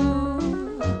wonder who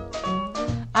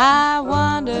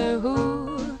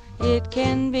it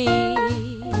can be.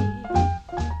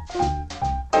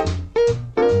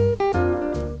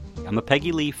 I'm a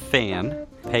Peggy Lee fan.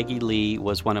 Peggy Lee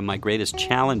was one of my greatest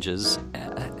challenges.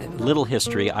 Little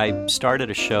history, I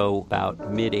started a show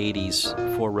about mid-'80s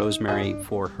for Rosemary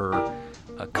for her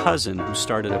cousin, who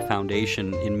started a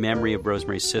foundation in memory of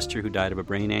Rosemary's sister, who died of a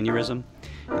brain aneurysm.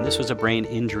 And this was a brain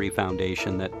injury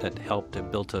foundation that helped,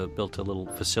 built a little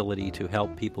facility to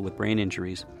help people with brain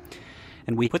injuries.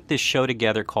 And we put this show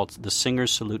together called The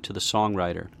Singer's Salute to the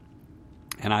Songwriter.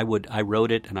 And I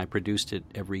wrote it and I produced it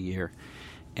every year.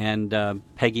 And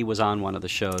Peggy was on one of the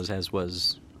shows, as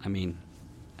was,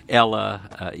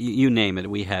 Ella, you name it.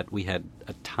 We had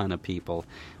a ton of people.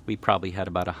 We probably had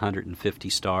about 150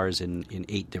 stars in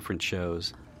 8 different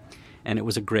shows. And it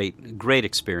was a great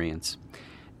experience.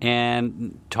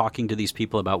 And talking to these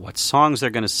people about what songs they're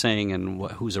going to sing and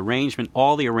whose arrangement,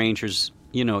 all the arrangers,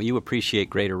 you appreciate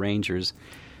great arrangers.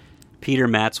 Peter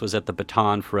Matz was at the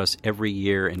baton for us every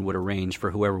year and would arrange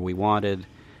for whoever we wanted.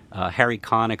 Harry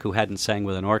Connick, who hadn't sang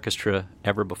with an orchestra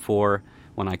ever before,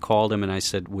 when I called him and I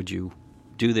said, would you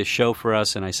do this show for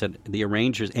us? And I said, the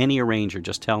arrangers, any arranger,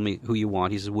 just tell me who you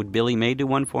want. He said, would Billy May do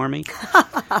one for me?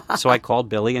 So I called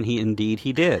Billy, and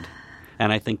he did.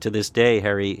 And I think to this day,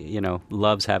 Harry,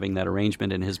 loves having that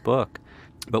arrangement in his book.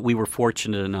 But we were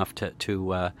fortunate enough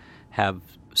to have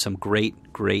some great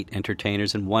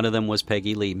entertainers, and one of them was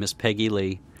Peggy Lee, Miss Peggy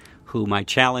Lee, who my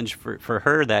challenge for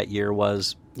her that year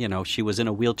was, she was in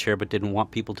a wheelchair but didn't want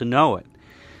people to know it.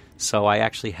 So I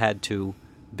actually had to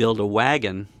build a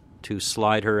wagon to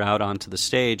slide her out onto the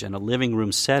stage and a living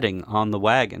room setting on the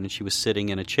wagon, and she was sitting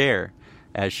in a chair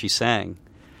as she sang.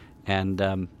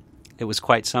 And it was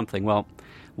quite something. Well,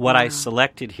 what I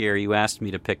selected here, you asked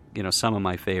me to pick, some of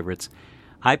my favorites.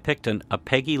 I picked a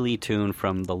Peggy Lee tune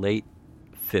from the late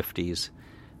 50s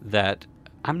that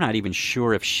I'm not even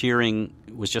sure if Shearing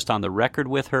was just on the record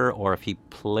with her or if he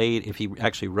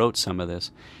actually wrote some of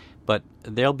this. But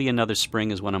There'll Be Another Spring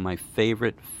is one of my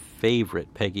favorite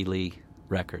Peggy Lee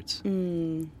records.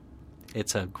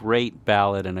 It's a great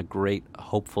ballad and a great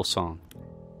hopeful song.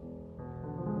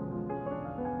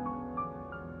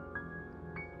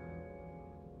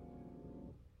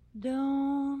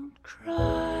 Don't cry,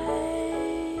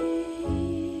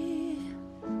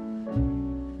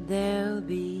 there'll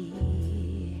be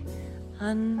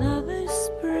another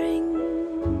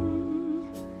spring.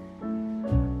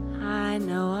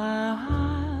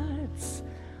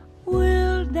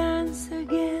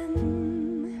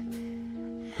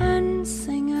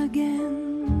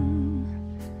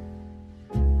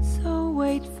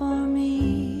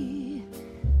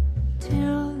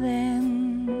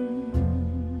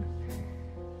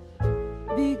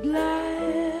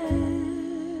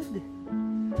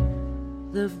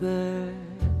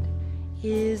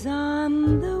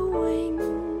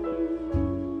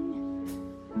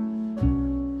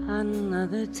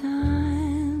 the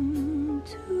time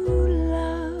to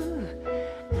love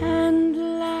and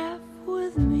laugh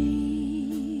with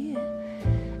me.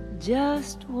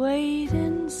 Just wait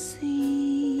and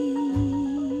see.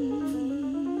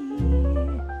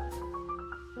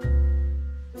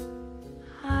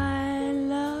 I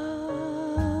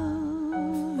love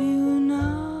you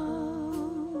now,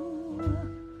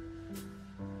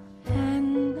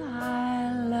 and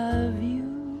I love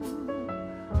you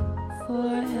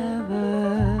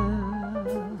forever.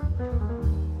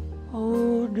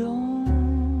 Oh,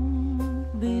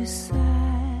 don't be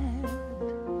sad.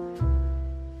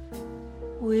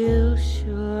 We'll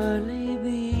surely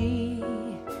be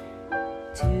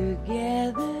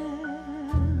together,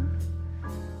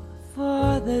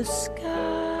 for the sky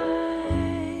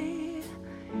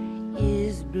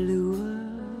is bluer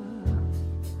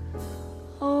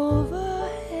overhead.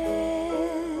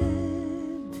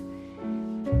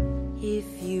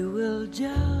 If you will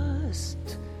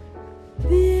just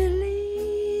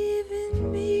believe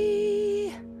in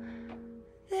me,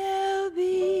 there'll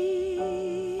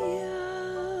be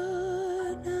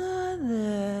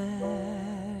another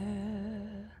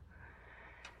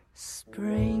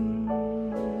spring.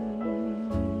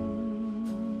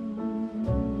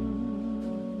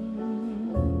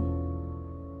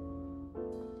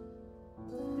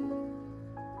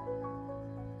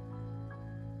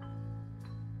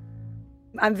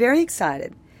 I'm very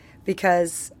excited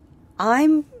because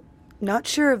I'm not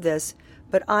sure of this,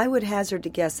 but I would hazard to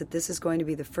guess that this is going to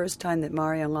be the first time that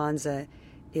Mario Lanza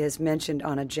is mentioned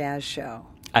on a jazz show.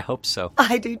 I hope so.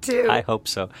 I do too. I hope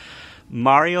so.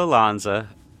 Mario Lanza,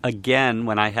 again,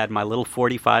 when I had my little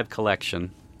 45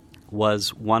 collection,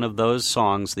 was one of those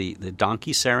songs, the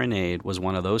Donkey Serenade was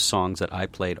one of those songs that I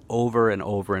played over and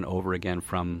over and over again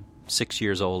from 6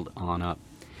 years old on up.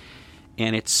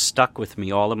 And it's stuck with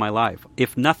me all of my life.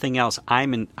 If nothing else, I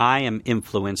am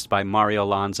influenced by Mario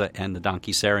Lanza and the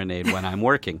Donkey Serenade when I'm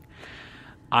working.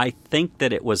 I think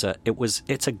that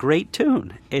it's a great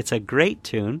tune. It's a great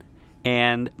tune,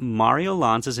 and Mario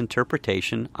Lanza's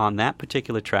interpretation on that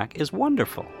particular track is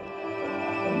wonderful.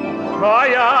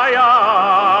 Ay, ay,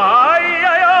 ay, ay,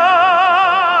 ay, ay,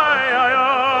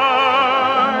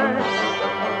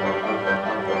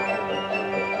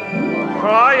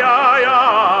 ay, ay, ay,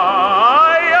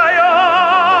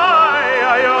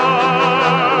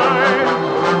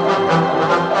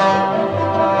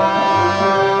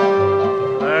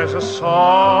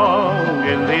 song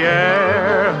in the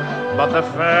air, but the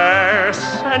fair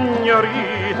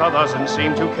senorita doesn't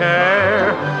seem to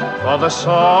care for the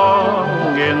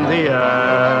song in the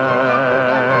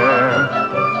air.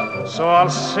 So I'll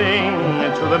sing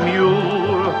to the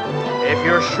mule, if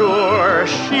you're sure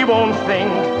she won't think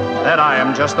that I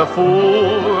am just a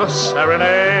fool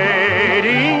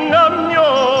serenading a mule.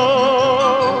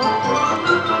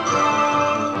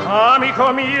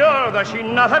 Amico mio, does she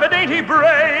not have a dainty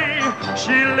bray?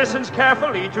 She listens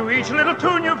carefully to each little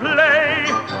tune you play.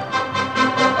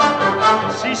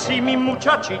 Si, mi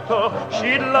muchachito,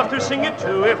 she'd love to sing it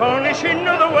too if only she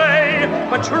knew the way.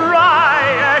 But try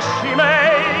as she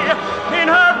may, in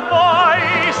her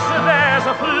voice there's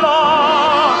a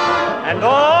flaw, and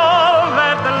all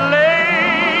that the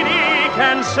lady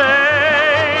can say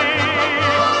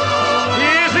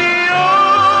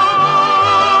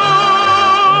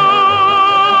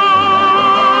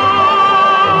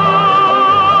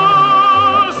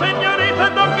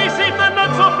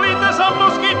is a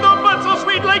mosquito, but so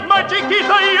sweet like my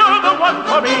chiquita, you're the one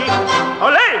for me.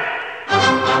 Olé!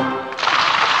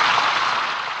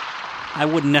 I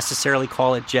wouldn't necessarily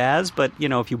call it jazz, but,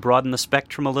 if you broaden the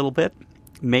spectrum a little bit,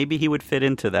 maybe he would fit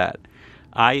into that.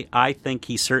 I think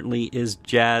he certainly is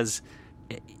jazz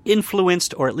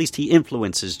influenced, or at least he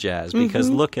influences jazz, because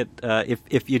look at,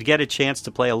 if you'd get a chance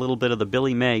to play a little bit of the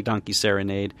Billy May Donkey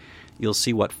Serenade, you'll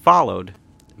see what followed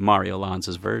Mario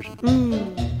Lanza's version.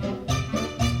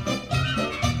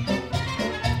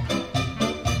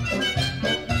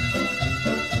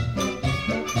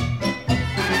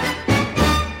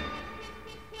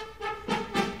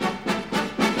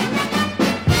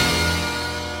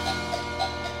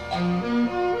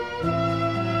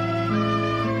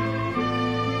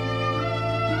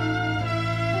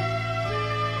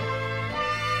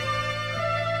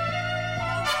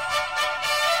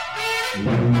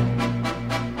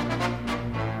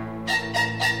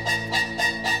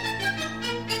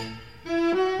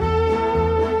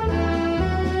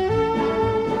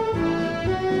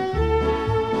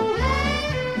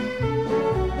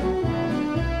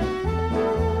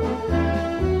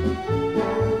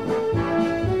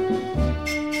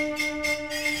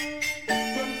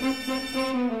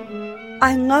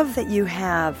 I love that you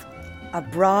have a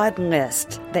broad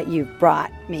list that you've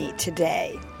brought me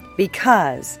today,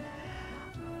 because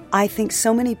I think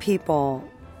so many people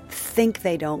think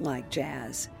they don't like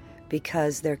jazz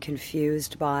because they're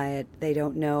confused by it. They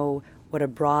don't know what a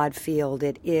broad field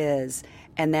it is,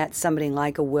 and that somebody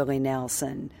like a Willie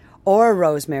Nelson or a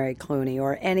Rosemary Clooney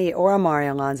or a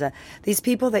Mario Lanza, these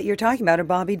people that you're talking about, or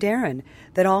Bobby Darin,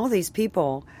 that all these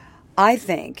people, I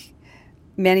think,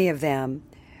 many of them,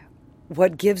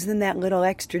 what gives them that little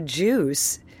extra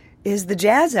juice is the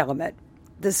jazz element,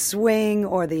 the swing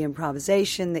or the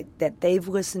improvisation that they've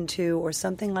listened to or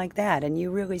something like that, and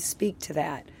you really speak to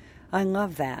that. I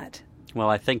love that. Well,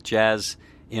 I think jazz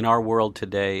in our world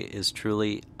today is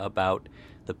truly about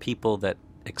the people that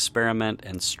experiment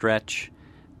and stretch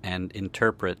and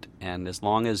interpret, and as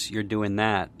long as you're doing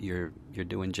that, you're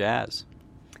doing jazz.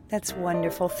 That's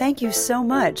wonderful. Thank you so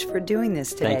much for doing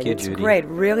this today. Thank you, It's Judy. great.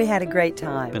 Really had a great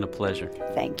time. It's been a pleasure.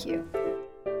 Thank you.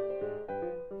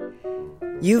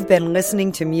 You've been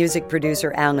listening to music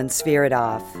producer Alan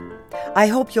Sviridoff. I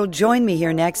hope you'll join me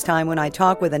here next time when I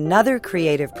talk with another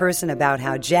creative person about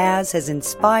how jazz has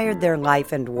inspired their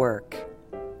life and work.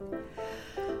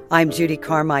 I'm Judy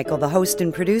Carmichael, the host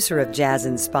and producer of Jazz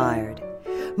Inspired.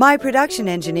 My production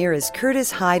engineer is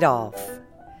Curtis Heidolf.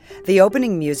 The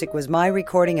opening music was my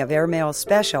recording of Airmail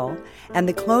Special, and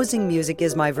the closing music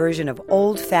is my version of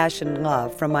Old Fashioned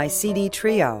Love from my CD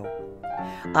trio.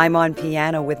 I'm on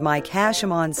piano with Mike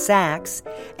Hashem on sax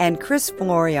and Chris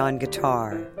Flory on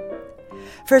guitar.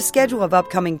 For a schedule of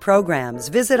upcoming programs,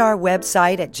 visit our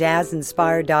website at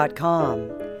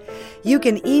jazzinspired.com. You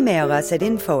can email us at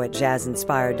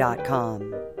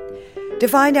info@jazzinspired.com. To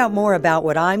find out more about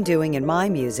what I'm doing in my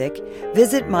music,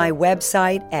 visit my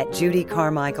website at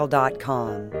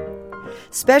judycarmichael.com.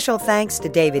 Special thanks to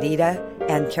David Ida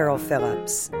and Carol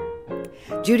Phillips.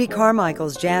 Judy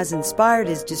Carmichael's Jazz Inspired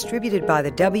is distributed by the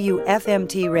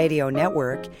WFMT Radio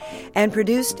Network and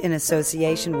produced in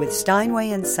association with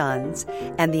Steinway & Sons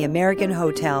and the American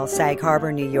Hotel, Sag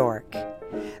Harbor, New York.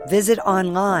 Visit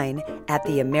online at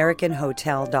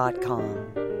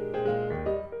theamericanhotel.com.